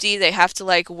turn 50, they have to,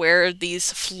 like, wear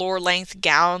these floor length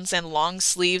gowns and long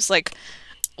sleeves? Like,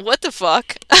 what the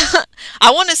fuck?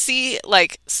 I want to see,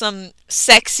 like, some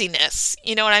sexiness.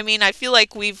 You know what I mean? I feel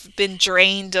like we've been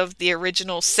drained of the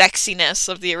original sexiness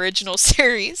of the original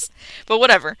series. But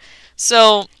whatever.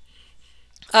 So,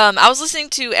 I was listening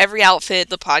to Every Outfit,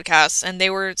 the podcast, and they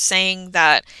were saying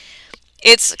that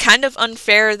it's kind of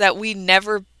unfair that we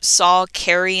never saw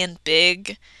Carrie and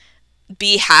Big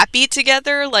be happy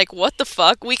together. Like, what the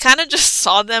fuck? We kind of just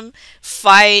saw them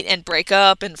fight and break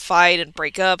up and fight and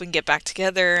break up and get back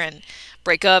together and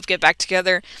break up, get back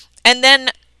together. And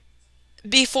then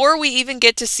before we even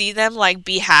get to see them like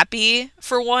be happy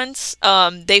for once,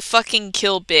 they fucking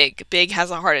kill Big. Big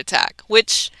has a heart attack,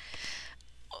 which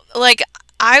like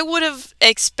I would have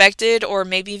expected or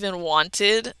maybe even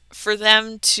wanted for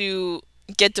them to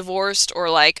get divorced, or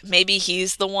like maybe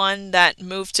he's the one that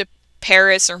moved to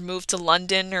Paris or moved to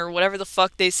London or whatever the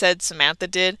fuck they said Samantha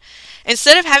did.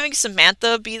 Instead of having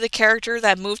Samantha be the character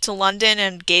that moved to London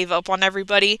and gave up on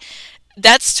everybody,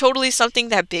 that's totally something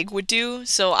that Big would do.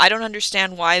 So I don't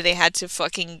understand why they had to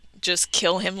fucking just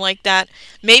kill him like that.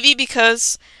 Maybe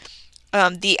because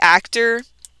the actor,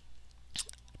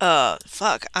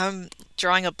 fuck, I'm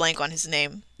drawing a blank on his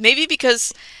name. Maybe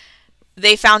because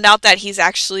they found out that he's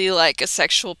actually like a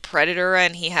sexual predator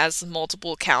and he has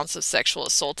multiple counts of sexual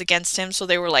assault against him. So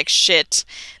they were like, shit,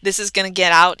 this is gonna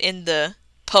get out in the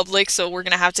public, so we're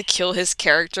gonna have to kill his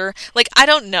character. Like, I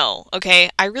don't know, okay?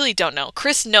 I really don't know.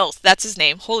 Chris Noth, that's his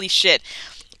name. Holy shit.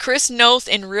 Chris Noth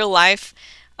in real life,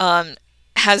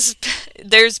 has,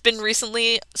 there's been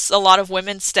recently a lot of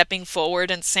women stepping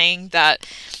forward and saying that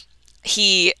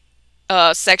he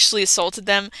sexually assaulted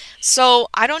them. So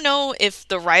I don't know if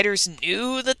the writers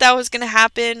knew that that was going to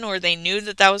happen or they knew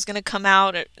that that was going to come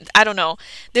out. I don't know.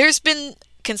 There's been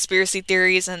conspiracy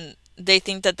theories, and they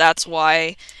think that that's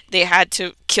why they had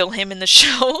to kill him in the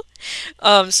show,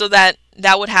 so that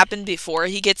that would happen before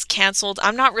he gets canceled.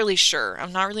 I'm not really sure.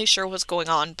 I'm not really sure what's going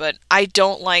on, but I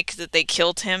don't like that they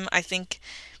killed him. I think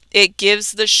it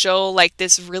gives the show like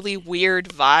this really weird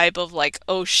vibe of like,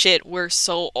 oh shit, we're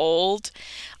so old.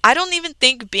 I don't even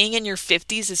think being in your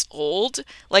 50s is old.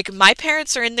 Like, my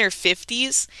parents are in their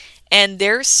 50s and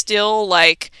they're still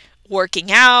like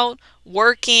working out,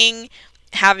 working,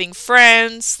 having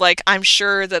friends. Like, I'm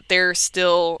sure that they're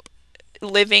still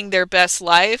living their best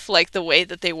life like the way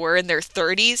that they were in their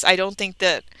 30s. I don't think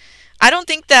that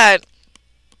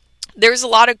there's a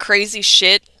lot of crazy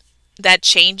shit that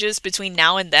changes between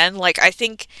now and then. Like, I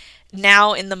think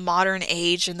now in the modern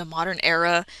age, in the modern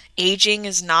era, aging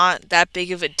is not that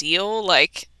big of a deal.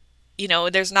 Like,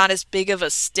 there's not as big of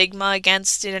a stigma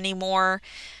against it anymore.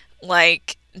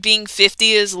 Like, being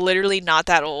 50 is literally not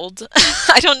that old.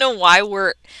 I don't know why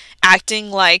we're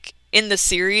acting like in the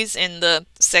series, in the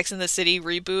Sex and the City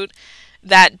reboot,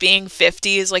 that being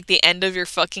 50 is like the end of your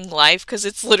fucking life, because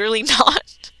it's literally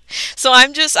not. So I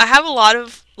have a lot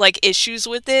of like issues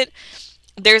with it.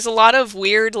 There's a lot of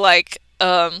weird like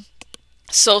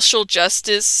social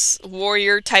justice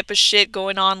warrior type of shit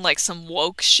going on, like some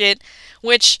woke shit,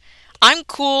 which I'm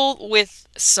cool with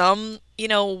some,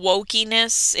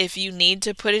 wokiness if you need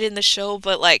to put it in the show,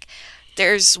 but like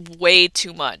there's way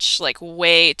too much, like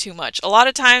way too much. A lot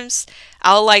of times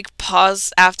I'll like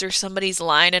pause after somebody's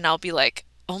line and I'll be like,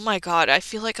 "Oh my god, I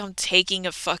feel like I'm taking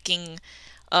a fucking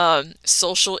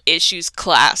social issues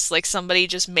class." Like somebody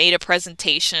just made a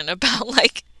presentation about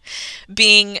like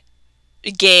being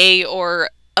gay or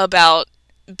about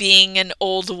being an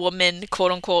old woman,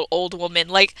 quote unquote old woman.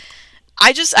 Like,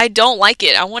 I don't like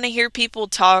it. I want to hear people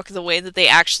talk the way that they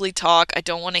actually talk. I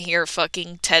don't want to hear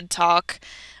fucking TED talk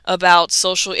about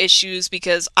social issues,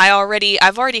 because I've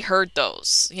already heard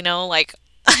those, like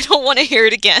I don't want to hear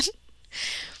it again.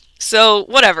 So,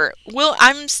 whatever.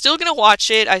 I'm still going to watch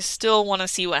it. I still want to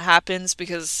see what happens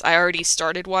because I already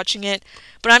started watching it,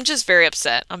 but I'm just very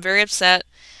upset. I'm very upset.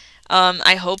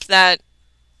 I hope that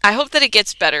it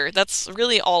gets better. That's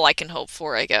really all I can hope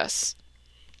for, I guess.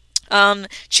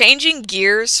 Changing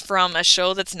gears from a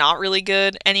show that's not really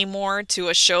good anymore to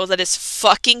a show that is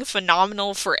fucking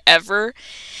phenomenal forever.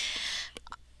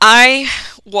 I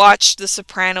watched The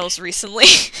Sopranos recently,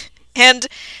 and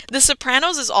The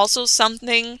Sopranos is also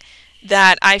something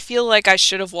that I feel like I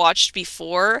should have watched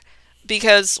before,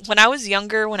 because when I was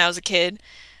younger, when I was a kid,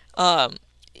 um,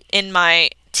 in my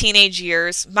teenage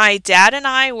years, my dad and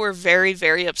I were very,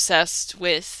 very obsessed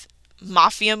with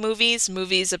mafia movies,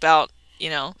 movies about,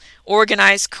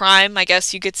 organized crime, I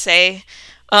guess you could say.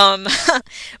 Um,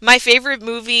 my favorite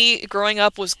movie growing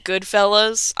up was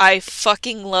Goodfellas. I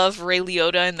fucking love Ray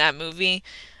Liotta in that movie.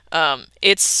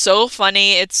 It's so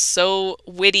funny, it's so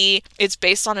witty. It's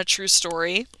based on a true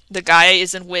story. The guy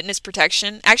is in witness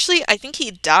protection. Actually, I think he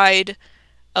died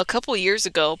a couple years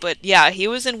ago, but yeah, he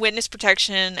was in witness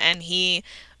protection and he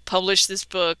published this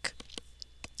book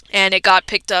and it got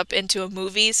picked up into a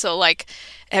movie, so like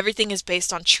everything is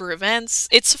based on true events.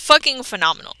 It's fucking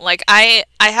phenomenal. Like, I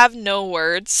have no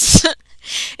words.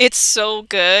 It's so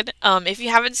good. If you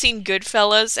haven't seen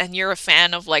Goodfellas and you're a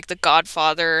fan of like The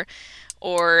Godfather,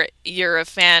 or you're a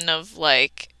fan of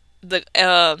like the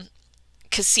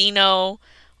Casino,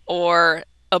 or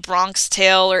A Bronx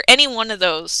Tale, or any one of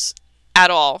those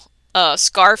at all.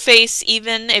 Scarface,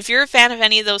 even. If you're a fan of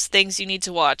any of those things, you need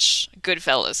to watch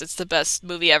Goodfellas. It's the best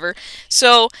movie ever.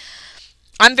 So,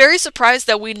 I'm very surprised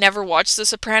that we never watched The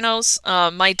Sopranos.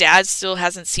 My dad still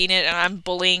hasn't seen it, and I'm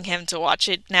bullying him to watch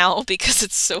it now because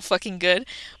it's so fucking good.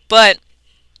 But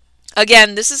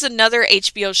again, this is another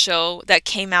HBO show that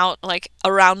came out like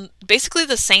around basically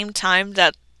the same time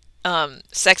that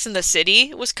Sex and the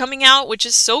City was coming out, which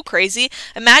is so crazy.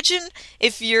 Imagine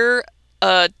if you're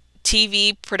a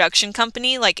TV production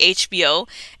company like HBO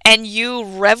and you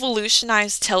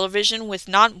revolutionize television with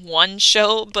not one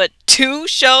show but two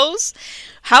shows.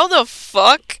 How the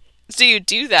fuck do you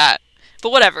do that?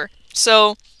 But whatever.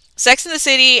 So, Sex and the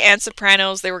City and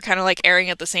Sopranos, they were kind of like airing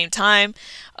at the same time.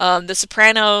 The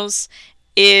Sopranos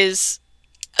is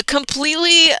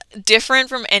completely different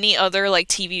from any other like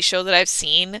TV show that I've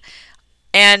seen.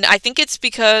 And I think it's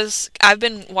because I've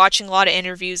been watching a lot of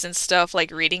interviews and stuff,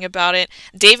 like reading about it.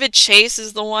 David Chase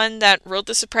is the one that wrote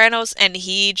The Sopranos, and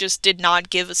he just did not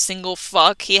give a single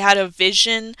fuck. He had a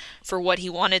vision for what he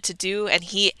wanted to do, and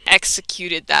he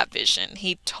executed that vision.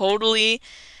 He totally,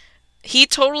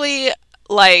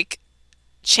 like,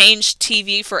 changed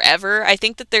TV forever. I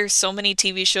think that there's so many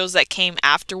TV shows that came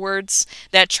afterwards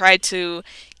that tried to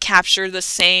capture the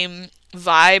same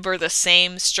vibe or the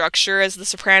same structure as The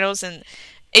Sopranos, and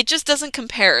it just doesn't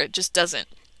compare. It just doesn't.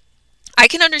 I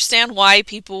can understand why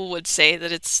people would say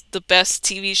that it's the best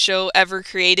TV show ever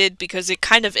created because it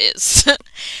kind of is.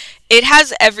 It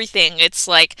has everything. It's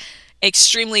like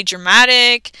extremely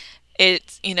dramatic.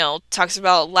 It, talks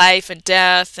about life and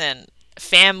death and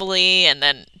family and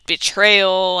then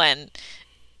betrayal and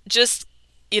just,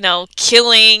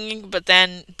 killing, but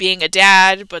then being a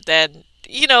dad, but then,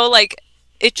 like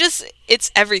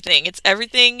it's everything. It's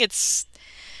everything. It's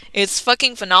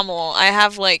fucking phenomenal. I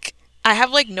have like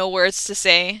no words to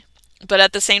say, but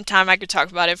at the same time I could talk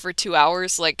about it for 2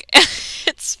 hours. Like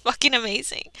it's fucking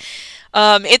amazing.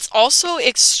 It's also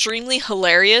extremely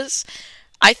hilarious.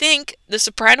 I think The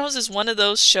Sopranos is one of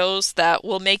those shows that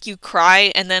will make you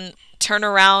cry and then turn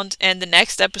around and the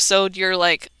next episode you're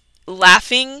like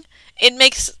laughing. It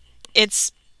makes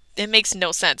it's it makes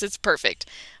no sense. It's perfect.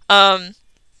 Um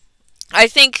I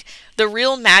think the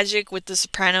real magic with The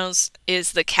Sopranos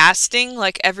is the casting.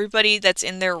 Like everybody that's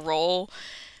in their role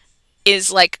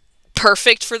is like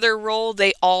perfect for their role.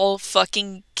 They all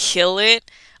fucking kill it.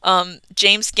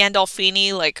 James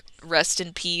Gandolfini, like rest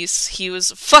in peace. He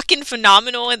was fucking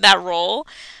phenomenal in that role.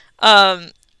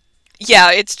 Um,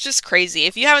 yeah, it's just crazy.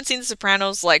 If you haven't seen The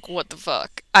Sopranos, like what the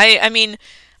fuck? I mean,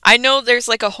 I know there's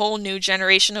like a whole new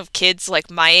generation of kids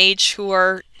like my age who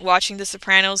are watching The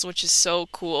Sopranos, which is so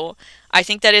cool. I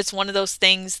think that it's one of those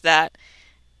things that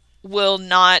will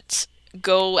not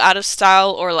go out of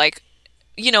style or like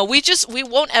we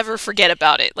won't ever forget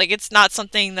about it. Like it's not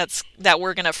something that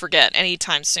we're gonna forget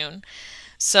anytime soon.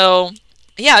 So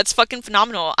yeah, it's fucking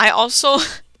phenomenal. I also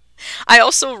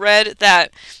read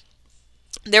that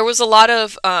there was a lot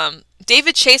of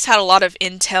David Chase had a lot of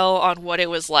intel on what it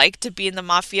was like to be in the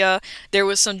mafia. There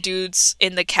was some dudes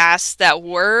in the cast that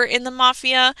were in the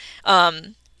mafia.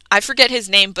 I forget his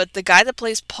name, but the guy that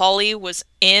plays Paulie was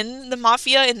in the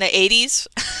mafia in the 80s.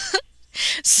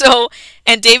 So,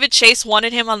 and David Chase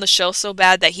wanted him on the show so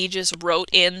bad that he just wrote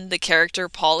in the character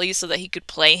Paulie so that he could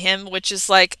play him, which is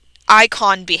like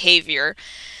icon behavior.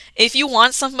 If you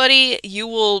want somebody, you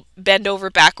will bend over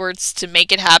backwards to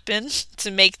make it happen, to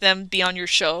make them be on your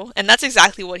show. And that's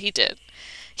exactly what he did.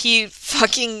 He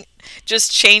fucking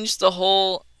just changed the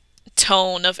whole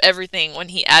tone of everything when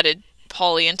he added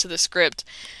Paulie into the script.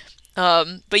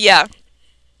 But yeah,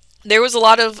 there was a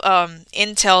lot of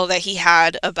intel that he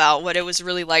had about what it was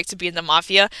really like to be in the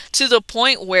mafia to the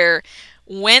point where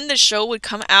when the show would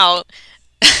come out,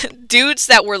 dudes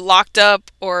that were locked up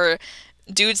or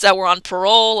dudes that were on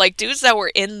parole, like dudes that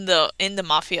were in the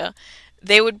mafia,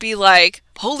 they would be like,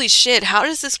 "Holy shit, how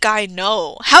does this guy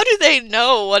know? How do they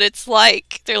know what it's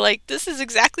like?" They're like, "This is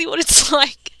exactly what it's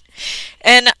like."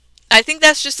 And I think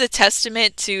that's just a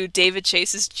testament to David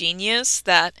Chase's genius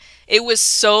that it was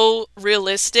so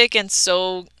realistic and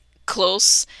so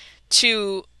close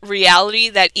to reality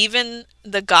that even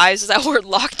the guys that were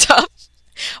locked up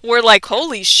were like,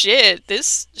 "Holy shit,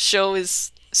 this show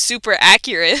is super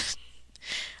accurate."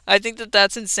 I think that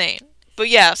that's insane. But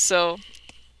yeah, so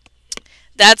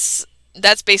that's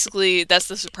basically that's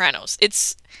The Sopranos.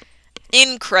 It's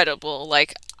incredible.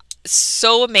 Like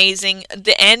so amazing.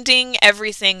 The ending,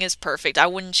 everything is perfect. I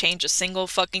wouldn't change a single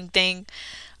fucking thing.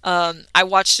 I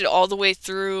watched it all the way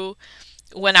through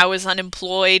when I was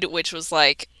unemployed, which was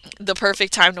like the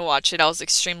perfect time to watch it. I was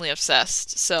extremely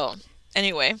obsessed. So,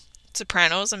 anyway,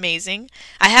 Sopranos, amazing.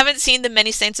 I haven't seen The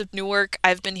Many Saints of Newark.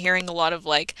 I've been hearing a lot of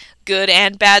like good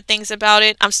and bad things about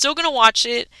it. I'm still gonna watch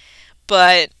it,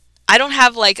 but I don't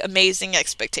have like amazing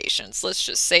expectations. Let's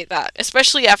just say that.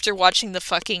 Especially after watching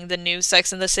the new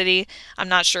Sex and the City. I'm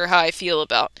not sure how I feel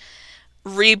about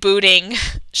rebooting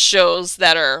shows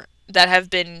that have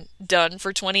been done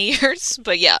for 20 years.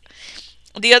 But yeah.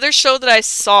 The other show that I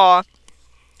saw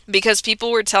because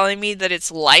people were telling me that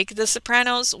it's like The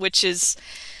Sopranos, which is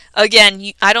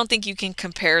again, I don't think you can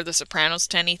compare The Sopranos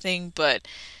to anything, but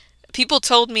people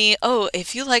told me, "Oh,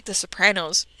 if you like The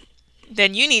Sopranos,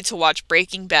 then you need to watch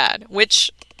Breaking Bad,"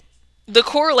 which the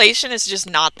correlation is just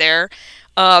not there.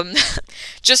 Um,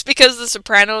 just because The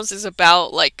Sopranos is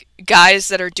about like guys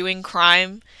that are doing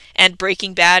crime and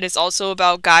Breaking Bad is also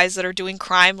about guys that are doing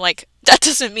crime, like that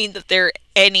doesn't mean that they're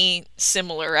any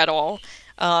similar at all.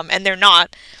 And they're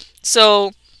not.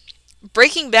 So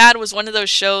Breaking Bad was one of those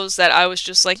shows that I was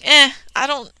just like, I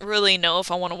don't really know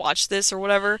if I want to watch this or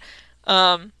whatever.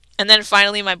 And then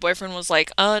finally my boyfriend was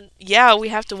like, yeah, we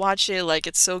have to watch it. Like,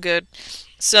 it's so good.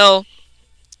 So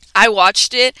I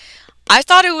watched it. I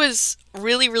thought it was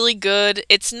really, really good.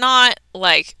 It's not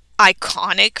like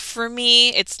iconic for me.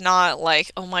 It's not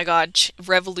like, oh my god,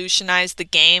 revolutionized the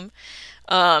game.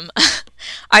 Um,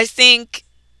 I think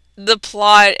the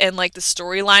plot and like the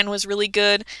storyline was really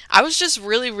good. I was just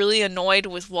really, really annoyed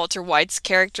with Walter White's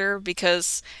character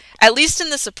because, at least in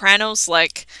The Sopranos,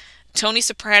 like Tony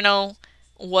Soprano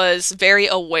was very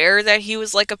aware that he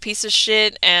was like a piece of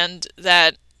shit and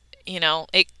that,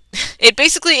 it it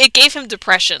basically it gave him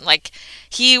depression. Like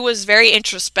he was very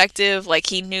introspective, like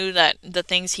he knew that the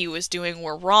things he was doing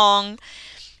were wrong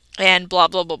and blah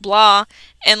blah blah blah.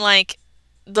 And like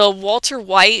the Walter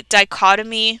White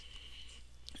dichotomy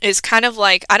is kind of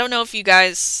like, I don't know if you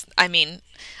guys, I mean,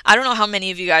 I don't know how many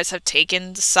of you guys have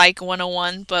taken Psych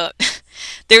 101, but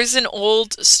there's an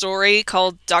old story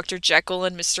called Dr. Jekyll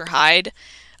and Mr. Hyde.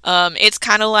 It's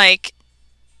kind of like,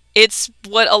 it's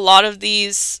what a lot of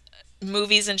these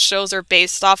movies and shows are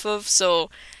based off of. So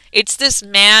it's this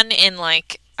man in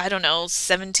like, I don't know,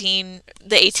 the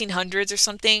 1800s or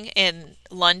something in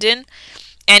London,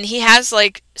 and he has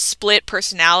like split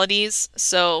personalities.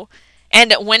 So,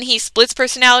 and when he splits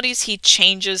personalities, he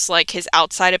changes like his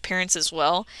outside appearance as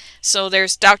well. So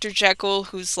there's Dr. Jekyll,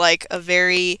 who's like a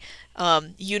very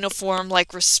uniform,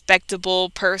 like respectable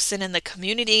person in the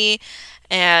community,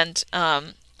 and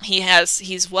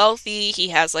he's wealthy. He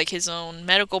has like his own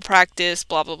medical practice.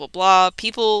 Blah blah blah blah.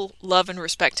 People love and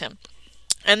respect him.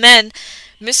 And then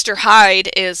Mr. Hyde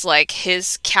is like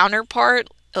his counterpart,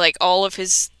 like all of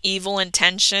his evil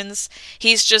intentions.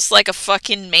 He's just like a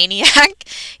fucking maniac.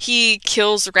 He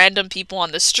kills random people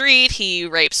on the street, he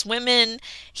rapes women,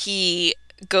 he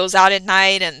goes out at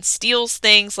night and steals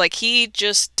things. Like he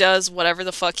just does whatever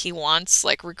the fuck he wants,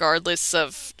 like regardless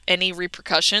of any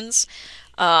repercussions.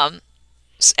 Um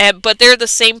but they're the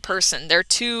same person. They're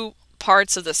two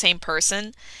parts of the same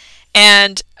person.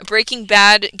 And Breaking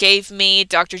Bad gave me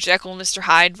Dr. Jekyll and Mr.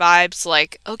 Hyde vibes.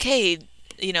 Like, okay,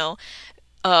 you know,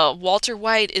 Walter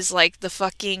White is like the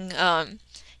fucking,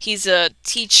 he's a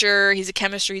teacher, he's a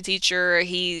chemistry teacher,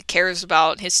 he cares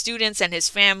about his students and his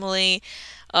family,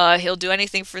 he'll do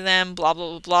anything for them, blah,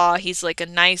 blah, blah, blah. He's like a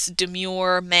nice,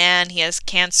 demure man, he has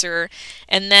cancer.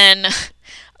 And then,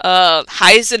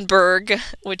 Heisenberg,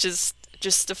 which is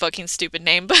just a fucking stupid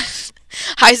name, but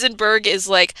Heisenberg is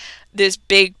like this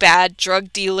big bad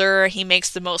drug dealer. He makes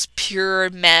the most pure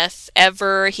meth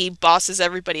ever. He bosses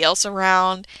everybody else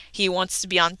around. He wants to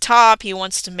be on top. He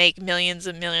wants to make millions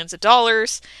and millions of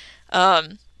dollars.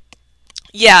 Um,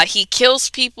 yeah, he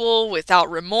kills people without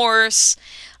remorse.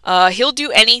 He'll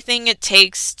do anything it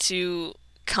takes to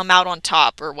come out on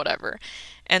top or whatever.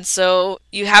 And so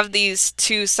you have these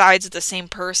two sides of the same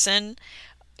person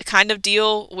kind of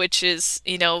deal, which is,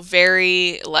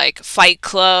 very like Fight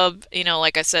Club.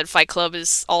 Like I said, Fight Club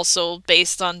is also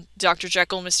based on Dr.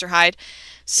 Jekyll and Mr. Hyde.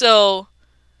 So,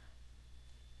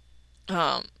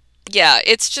 um, yeah,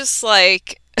 it's just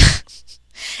like,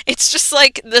 it's just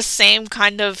like the same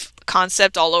kind of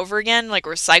concept all over again, like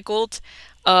recycled.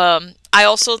 I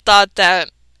also thought that,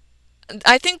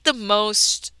 I think the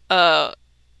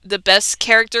best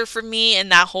character for me in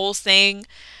that whole thing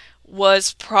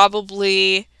was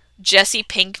probably Jesse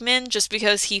Pinkman, just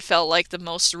because he felt like the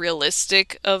most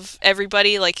realistic of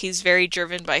everybody. Like he's very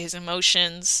driven by his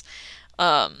emotions.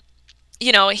 Um,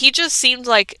 he just seemed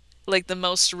like the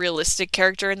most realistic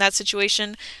character in that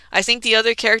situation. I think the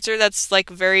other character that's like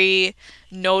very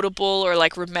notable or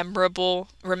like memorable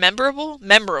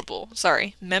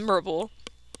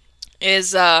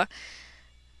is god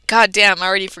damn, I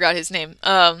already forgot his name.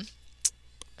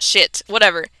 Shit,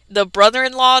 whatever. The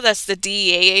brother-in-law that's the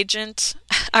DEA agent.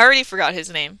 I already forgot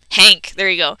his name. Hank. There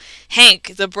you go.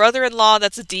 Hank, the brother-in-law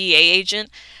that's a DEA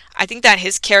agent. I think that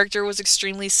his character was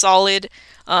extremely solid.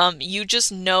 You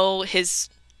just know his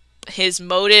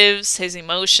motives, his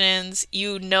emotions.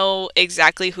 You know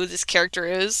exactly who this character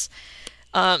is.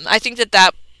 I think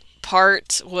that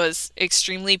part was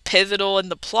extremely pivotal in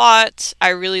the plot. I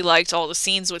really liked all the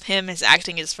scenes with him. His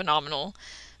acting is phenomenal.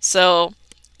 So,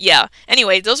 yeah.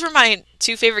 Anyway, those were my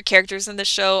two favorite characters in the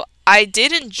show. I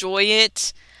did enjoy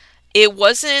it. It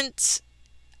wasn't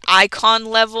icon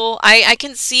level. I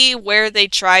can see where they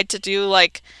tried to do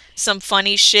like some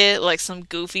funny shit, like some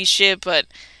goofy shit, but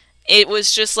it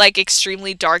was just like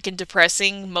extremely dark and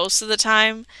depressing most of the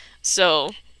time.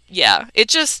 So, yeah.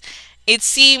 It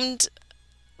seemed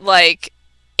like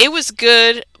it was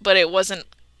good, but it wasn't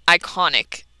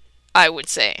iconic, I would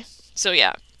say. So,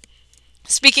 yeah.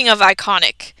 Speaking of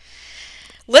iconic,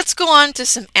 let's go on to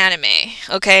some anime,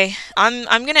 okay? I'm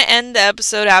gonna end the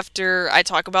episode after I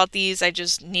talk about these. I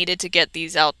just needed to get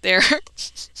these out there.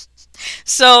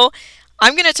 So,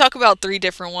 I'm gonna talk about three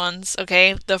different ones,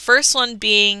 okay? The first one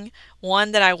being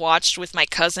one that I watched with my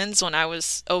cousins when I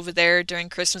was over there during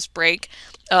Christmas break.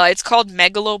 It's called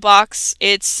Megalobox.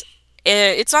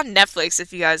 It's on Netflix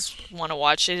if you guys want to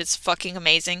watch it. It's fucking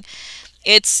amazing.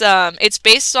 It's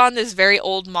based on this very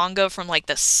old manga from like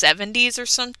the 70s or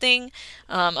something,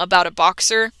 about a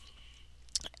boxer.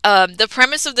 The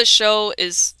premise of the show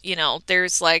is,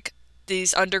 there's like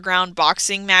these underground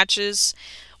boxing matches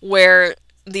where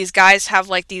these guys have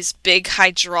like these big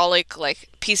hydraulic like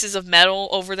pieces of metal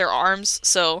over their arms.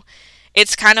 So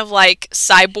it's kind of like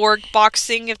cyborg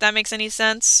boxing, if that makes any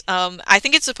sense. I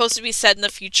think it's supposed to be set in the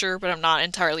future, but I'm not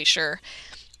entirely sure.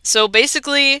 So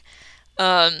basically,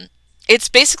 um,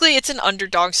 it's an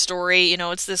underdog story.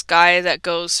 It's this guy that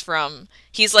goes from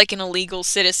he's like an illegal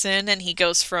citizen, and he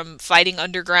goes from fighting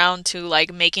underground to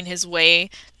like making his way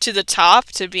to the top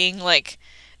to being like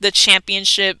the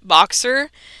championship boxer.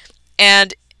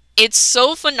 And it's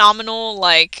so phenomenal.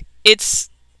 Like it's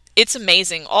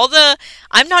amazing.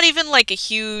 I'm not even like a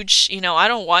huge, I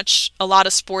don't watch a lot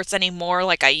of sports anymore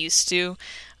like I used to.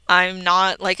 I'm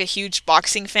not like a huge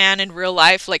boxing fan in real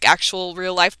life, like actual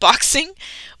real life boxing.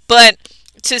 But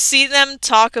to see them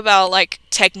talk about like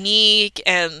technique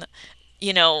and,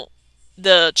 you know,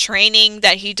 the training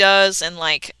that he does, and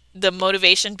like the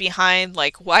motivation behind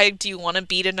like why do you want to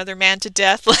beat another man to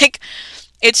death? Like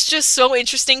it's just so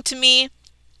interesting to me.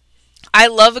 I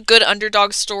love a good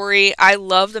underdog story. I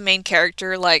love the main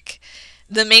character. Like,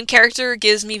 the main character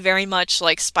gives me very much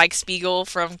like Spike Spiegel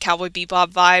from Cowboy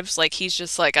Bebop vibes. Like, he's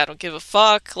just like, I don't give a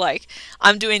fuck. Like,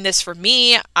 I'm doing this for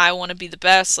me. I want to be the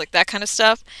best. Like, that kind of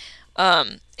stuff.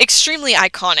 Extremely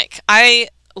iconic. I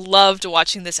loved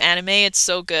watching this anime. It's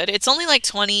so good. It's only like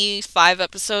 25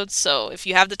 episodes, so if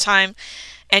you have the time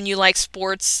and you like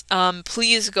sports,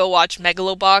 please go watch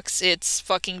Megalobox. It's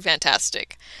fucking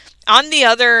fantastic. On the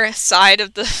other side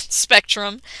of the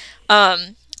spectrum,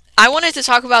 um, I wanted to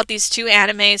talk about these two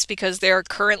animes because they're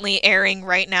currently airing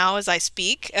right now as I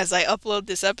speak, as I upload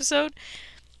this episode.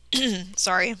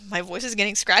 Sorry, my voice is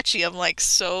getting scratchy. I'm like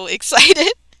so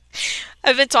excited.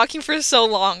 I've been talking for so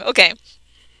long. Okay,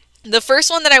 the first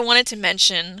one that I wanted to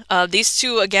mention, these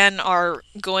two again are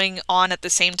going on at the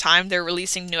same time. They're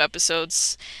releasing new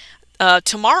episodes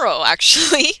tomorrow,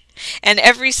 actually, and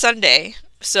every Sunday.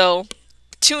 So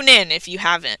tune in if you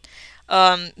haven't.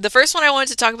 The first one I wanted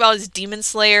to talk about is Demon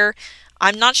Slayer.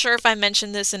 I'm not sure if I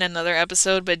mentioned this in another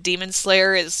episode, but Demon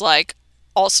Slayer is like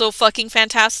also fucking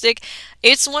fantastic.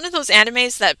 It's one of those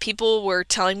animes that people were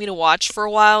telling me to watch for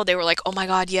a while. They were like, "Oh my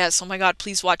god, yes. Oh my god,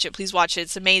 please watch it. Please watch it.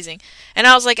 It's amazing." And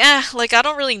I was like, like I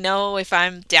don't really know if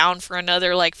I'm down for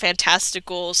another like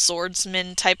fantastical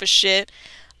swordsman type of shit."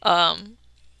 Um,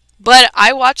 but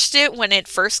I watched it when it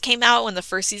first came out, when the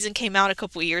first season came out a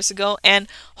couple years ago, and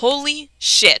holy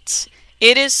shit,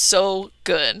 it is so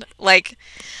good. Like,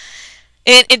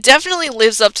 it definitely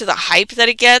lives up to the hype that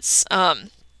it gets.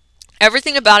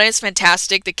 Everything about it is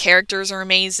fantastic. The characters are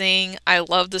amazing. I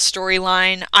love the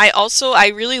storyline. I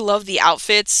really love the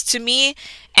outfits. To me,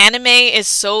 anime is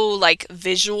so like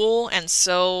visual and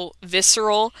so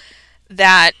visceral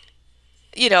that,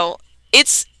 you know,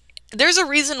 it's there's a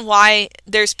reason why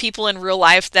there's people in real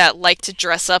life that like to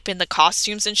dress up in the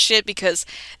costumes and shit, because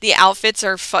the outfits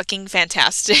are fucking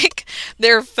fantastic.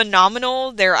 They're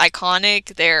phenomenal, they're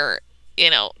iconic, they're,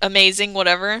 amazing,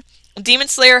 whatever. Demon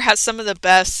Slayer has some of the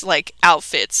best like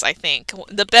outfits, I think.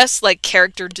 The best like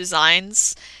character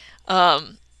designs.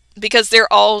 Um because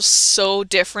they're all so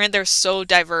different. They're so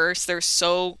diverse. They're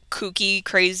so kooky,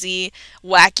 crazy,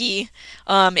 wacky.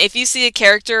 If you see a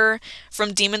character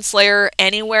from Demon Slayer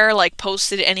anywhere, like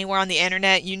posted anywhere on the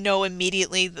internet, you know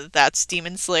immediately that that's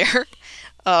Demon Slayer.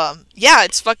 Yeah,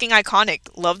 it's fucking iconic.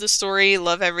 Love the story.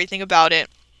 Love everything about it.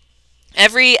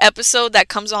 Every episode that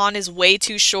comes on is way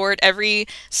too short. Every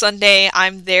Sunday,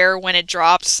 I'm there when it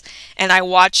drops and I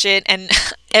watch it. And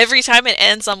every time it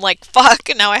ends, I'm like, fuck,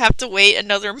 now I have to wait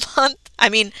another month. I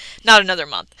mean, not another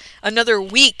month, another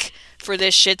week for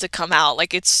this shit to come out.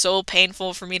 Like, it's so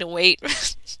painful for me to wait,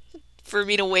 for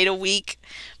me to wait a week.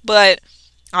 But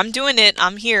I'm doing it.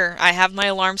 I'm here. I have my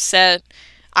alarm set.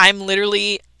 I'm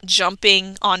literally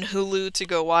jumping on Hulu to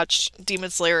go watch Demon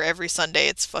Slayer every Sunday.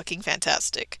 It's fucking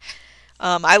fantastic.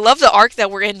 I love the arc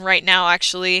that we're in right now.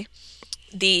 Actually,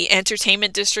 the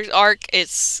Entertainment District arc.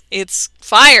 It's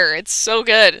fire. It's so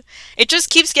good. It just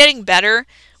keeps getting better,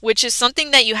 which is something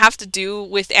that you have to do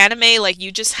with anime. Like,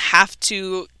 you just have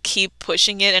to keep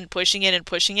pushing it and pushing it and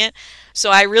pushing it. So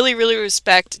I really, really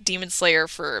respect Demon Slayer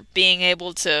for being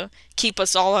able to keep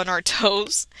us all on our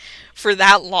toes for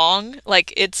that long.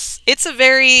 Like, it's a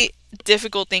very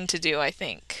difficult thing to do, I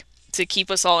think, to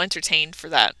keep us all entertained for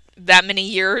that many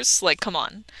years. Like, come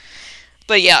on.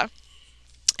 But yeah.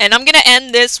 And I'm gonna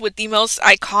end this with the most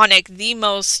iconic, the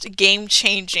most game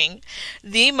changing,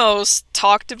 the most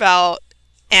talked about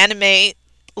anime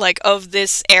like of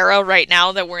this era right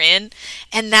now that we're in,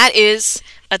 and that is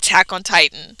Attack on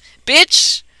Titan.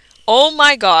 Bitch, oh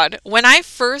my god. When I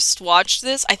first watched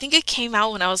this, I think it came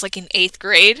out when I was like in 8th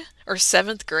grade or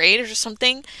 7th grade or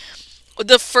something.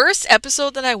 The first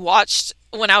episode that I watched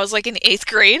when I was like in 8th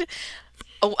grade,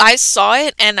 I saw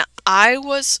it and I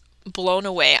was blown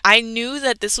away. I knew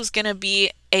that this was gonna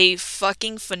be a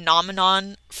fucking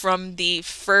phenomenon from the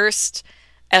first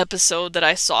episode that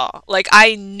I saw. Like,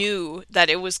 I knew that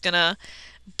it was gonna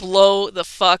blow the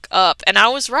fuck up. And I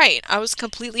was right. I was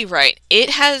completely right.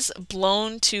 It has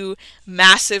blown to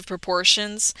massive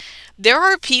proportions. There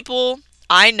are people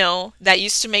I know that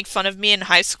used to make fun of me in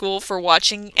high school for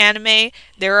watching anime.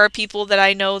 There are people that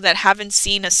I know that haven't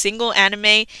seen a single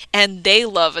anime and they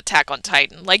love Attack on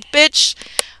Titan. Like, bitch,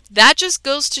 that just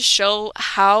goes to show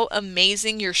how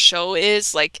amazing your show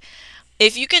is. Like,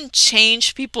 if you can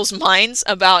change people's minds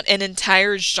about an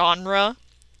entire genre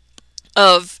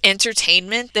of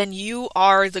entertainment, then you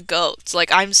are the GOAT.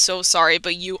 Like, I'm so sorry,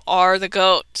 but you are the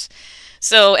GOAT.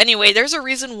 So, anyway, there's a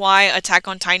reason why Attack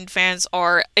on Titan fans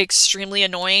are extremely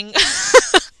annoying.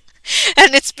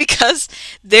 And it's because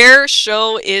their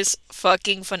show is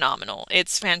fucking phenomenal.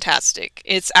 It's fantastic.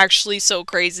 It's actually so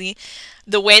crazy.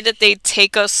 The way that they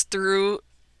take us through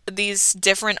these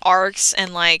different arcs,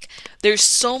 and like there's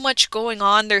so much going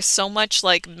on, there's so much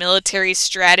like military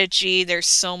strategy, there's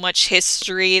so much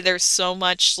history, there's so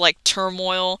much like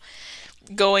turmoil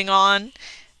going on.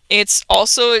 It's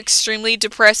also extremely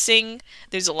depressing.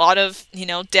 There's a lot of,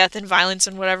 death and violence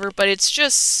and whatever, but it's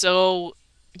just so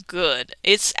good.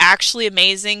 It's actually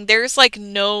amazing. There's like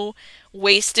no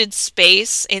wasted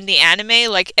space in the anime.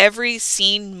 Like, every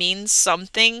scene means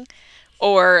something,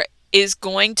 or is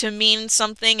going to mean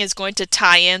something, is going to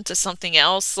tie into something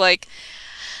else. Like,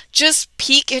 just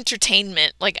peak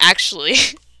entertainment, like, actually.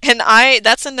 And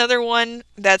that's another one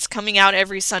that's coming out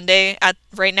every Sunday at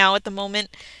right now at the moment.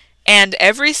 And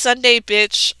every Sunday,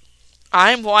 bitch,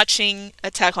 I'm watching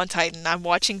Attack on Titan. I'm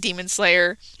watching Demon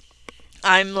Slayer.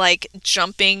 I'm like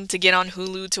jumping to get on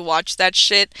Hulu to watch that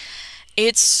shit.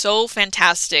 It's so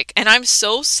fantastic. And I'm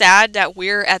so sad that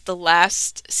we're at the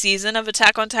last season of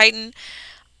Attack on Titan.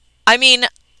 I mean,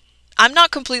 I'm not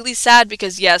completely sad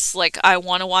because, yes, like, I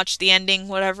want to watch the ending,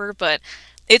 whatever, but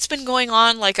it's been going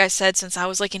on, like I said, since I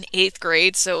was like in 8th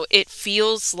grade, so it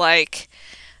feels like,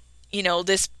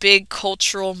 this big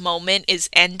cultural moment is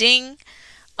ending,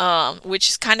 which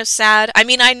is kind of sad. I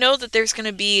mean, I know that there's going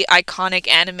to be iconic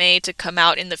anime to come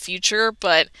out in the future,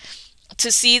 but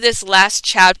to see this last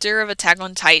chapter of Attack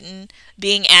on Titan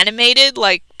being animated,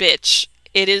 like, bitch,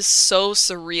 it is so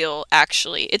surreal,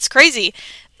 actually. It's crazy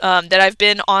that I've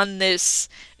been on this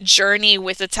journey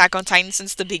with Attack on Titan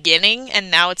since the beginning, and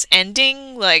now it's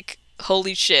ending. Like,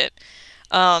 holy shit.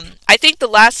 I think the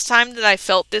last time that I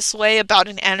felt this way about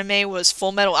an anime was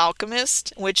Full Metal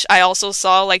Alchemist, which I also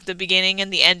saw, like, the beginning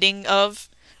and the ending of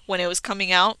when it was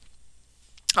coming out.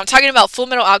 I'm talking about Full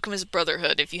Metal Alchemist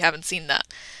Brotherhood, if you haven't seen that.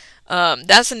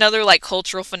 That's another, like,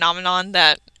 cultural phenomenon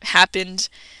that happened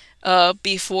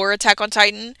before Attack on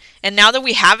Titan. And now that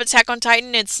we have Attack on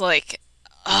Titan, it's like,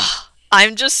 ugh,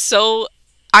 I'm just so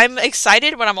I'm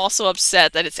excited, but I'm also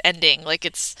upset that it's ending. Like,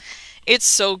 it's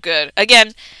so good.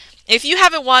 Again, if you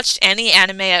haven't watched any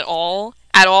anime at all,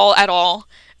 at all,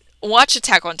 watch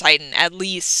Attack on Titan at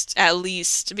least,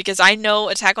 because I know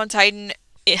Attack on Titan,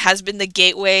 it has been the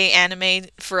gateway anime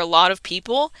for a lot of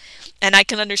people, and I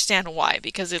can understand why,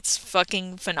 because it's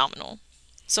fucking phenomenal.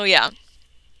 So yeah.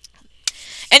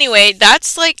 Anyway,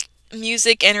 that's like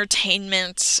music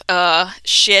entertainment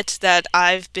shit that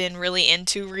I've been really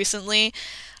into recently.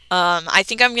 I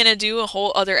think I'm gonna do a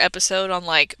whole other episode on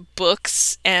like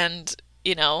books and,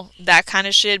 that kind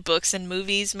of shit, books and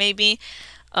movies maybe.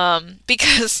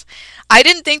 Because I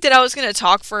didn't think that I was gonna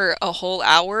talk for a whole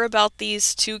hour about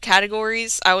these two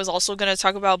categories. I was also gonna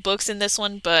talk about books in this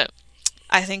one, but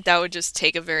I think that would just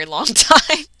take a very long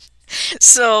time.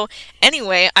 So,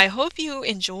 anyway, I hope you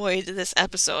enjoyed this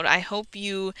episode. I hope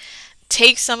you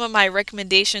take some of my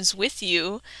recommendations with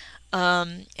you.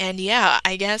 And yeah,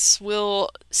 I guess we'll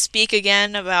speak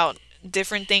again about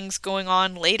different things going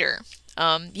on later.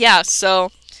 Yeah,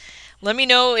 so let me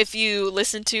know if you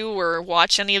listen to or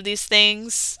watch any of these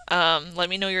things. Let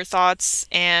me know your thoughts,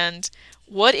 and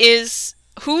what is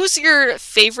who's your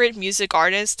favorite music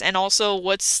artist, and also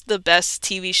what's the best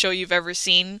TV show you've ever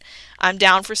seen. I'm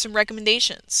down for some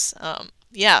recommendations.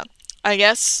 Yeah, I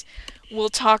guess we'll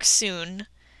talk soon.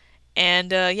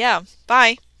 And yeah,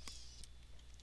 bye.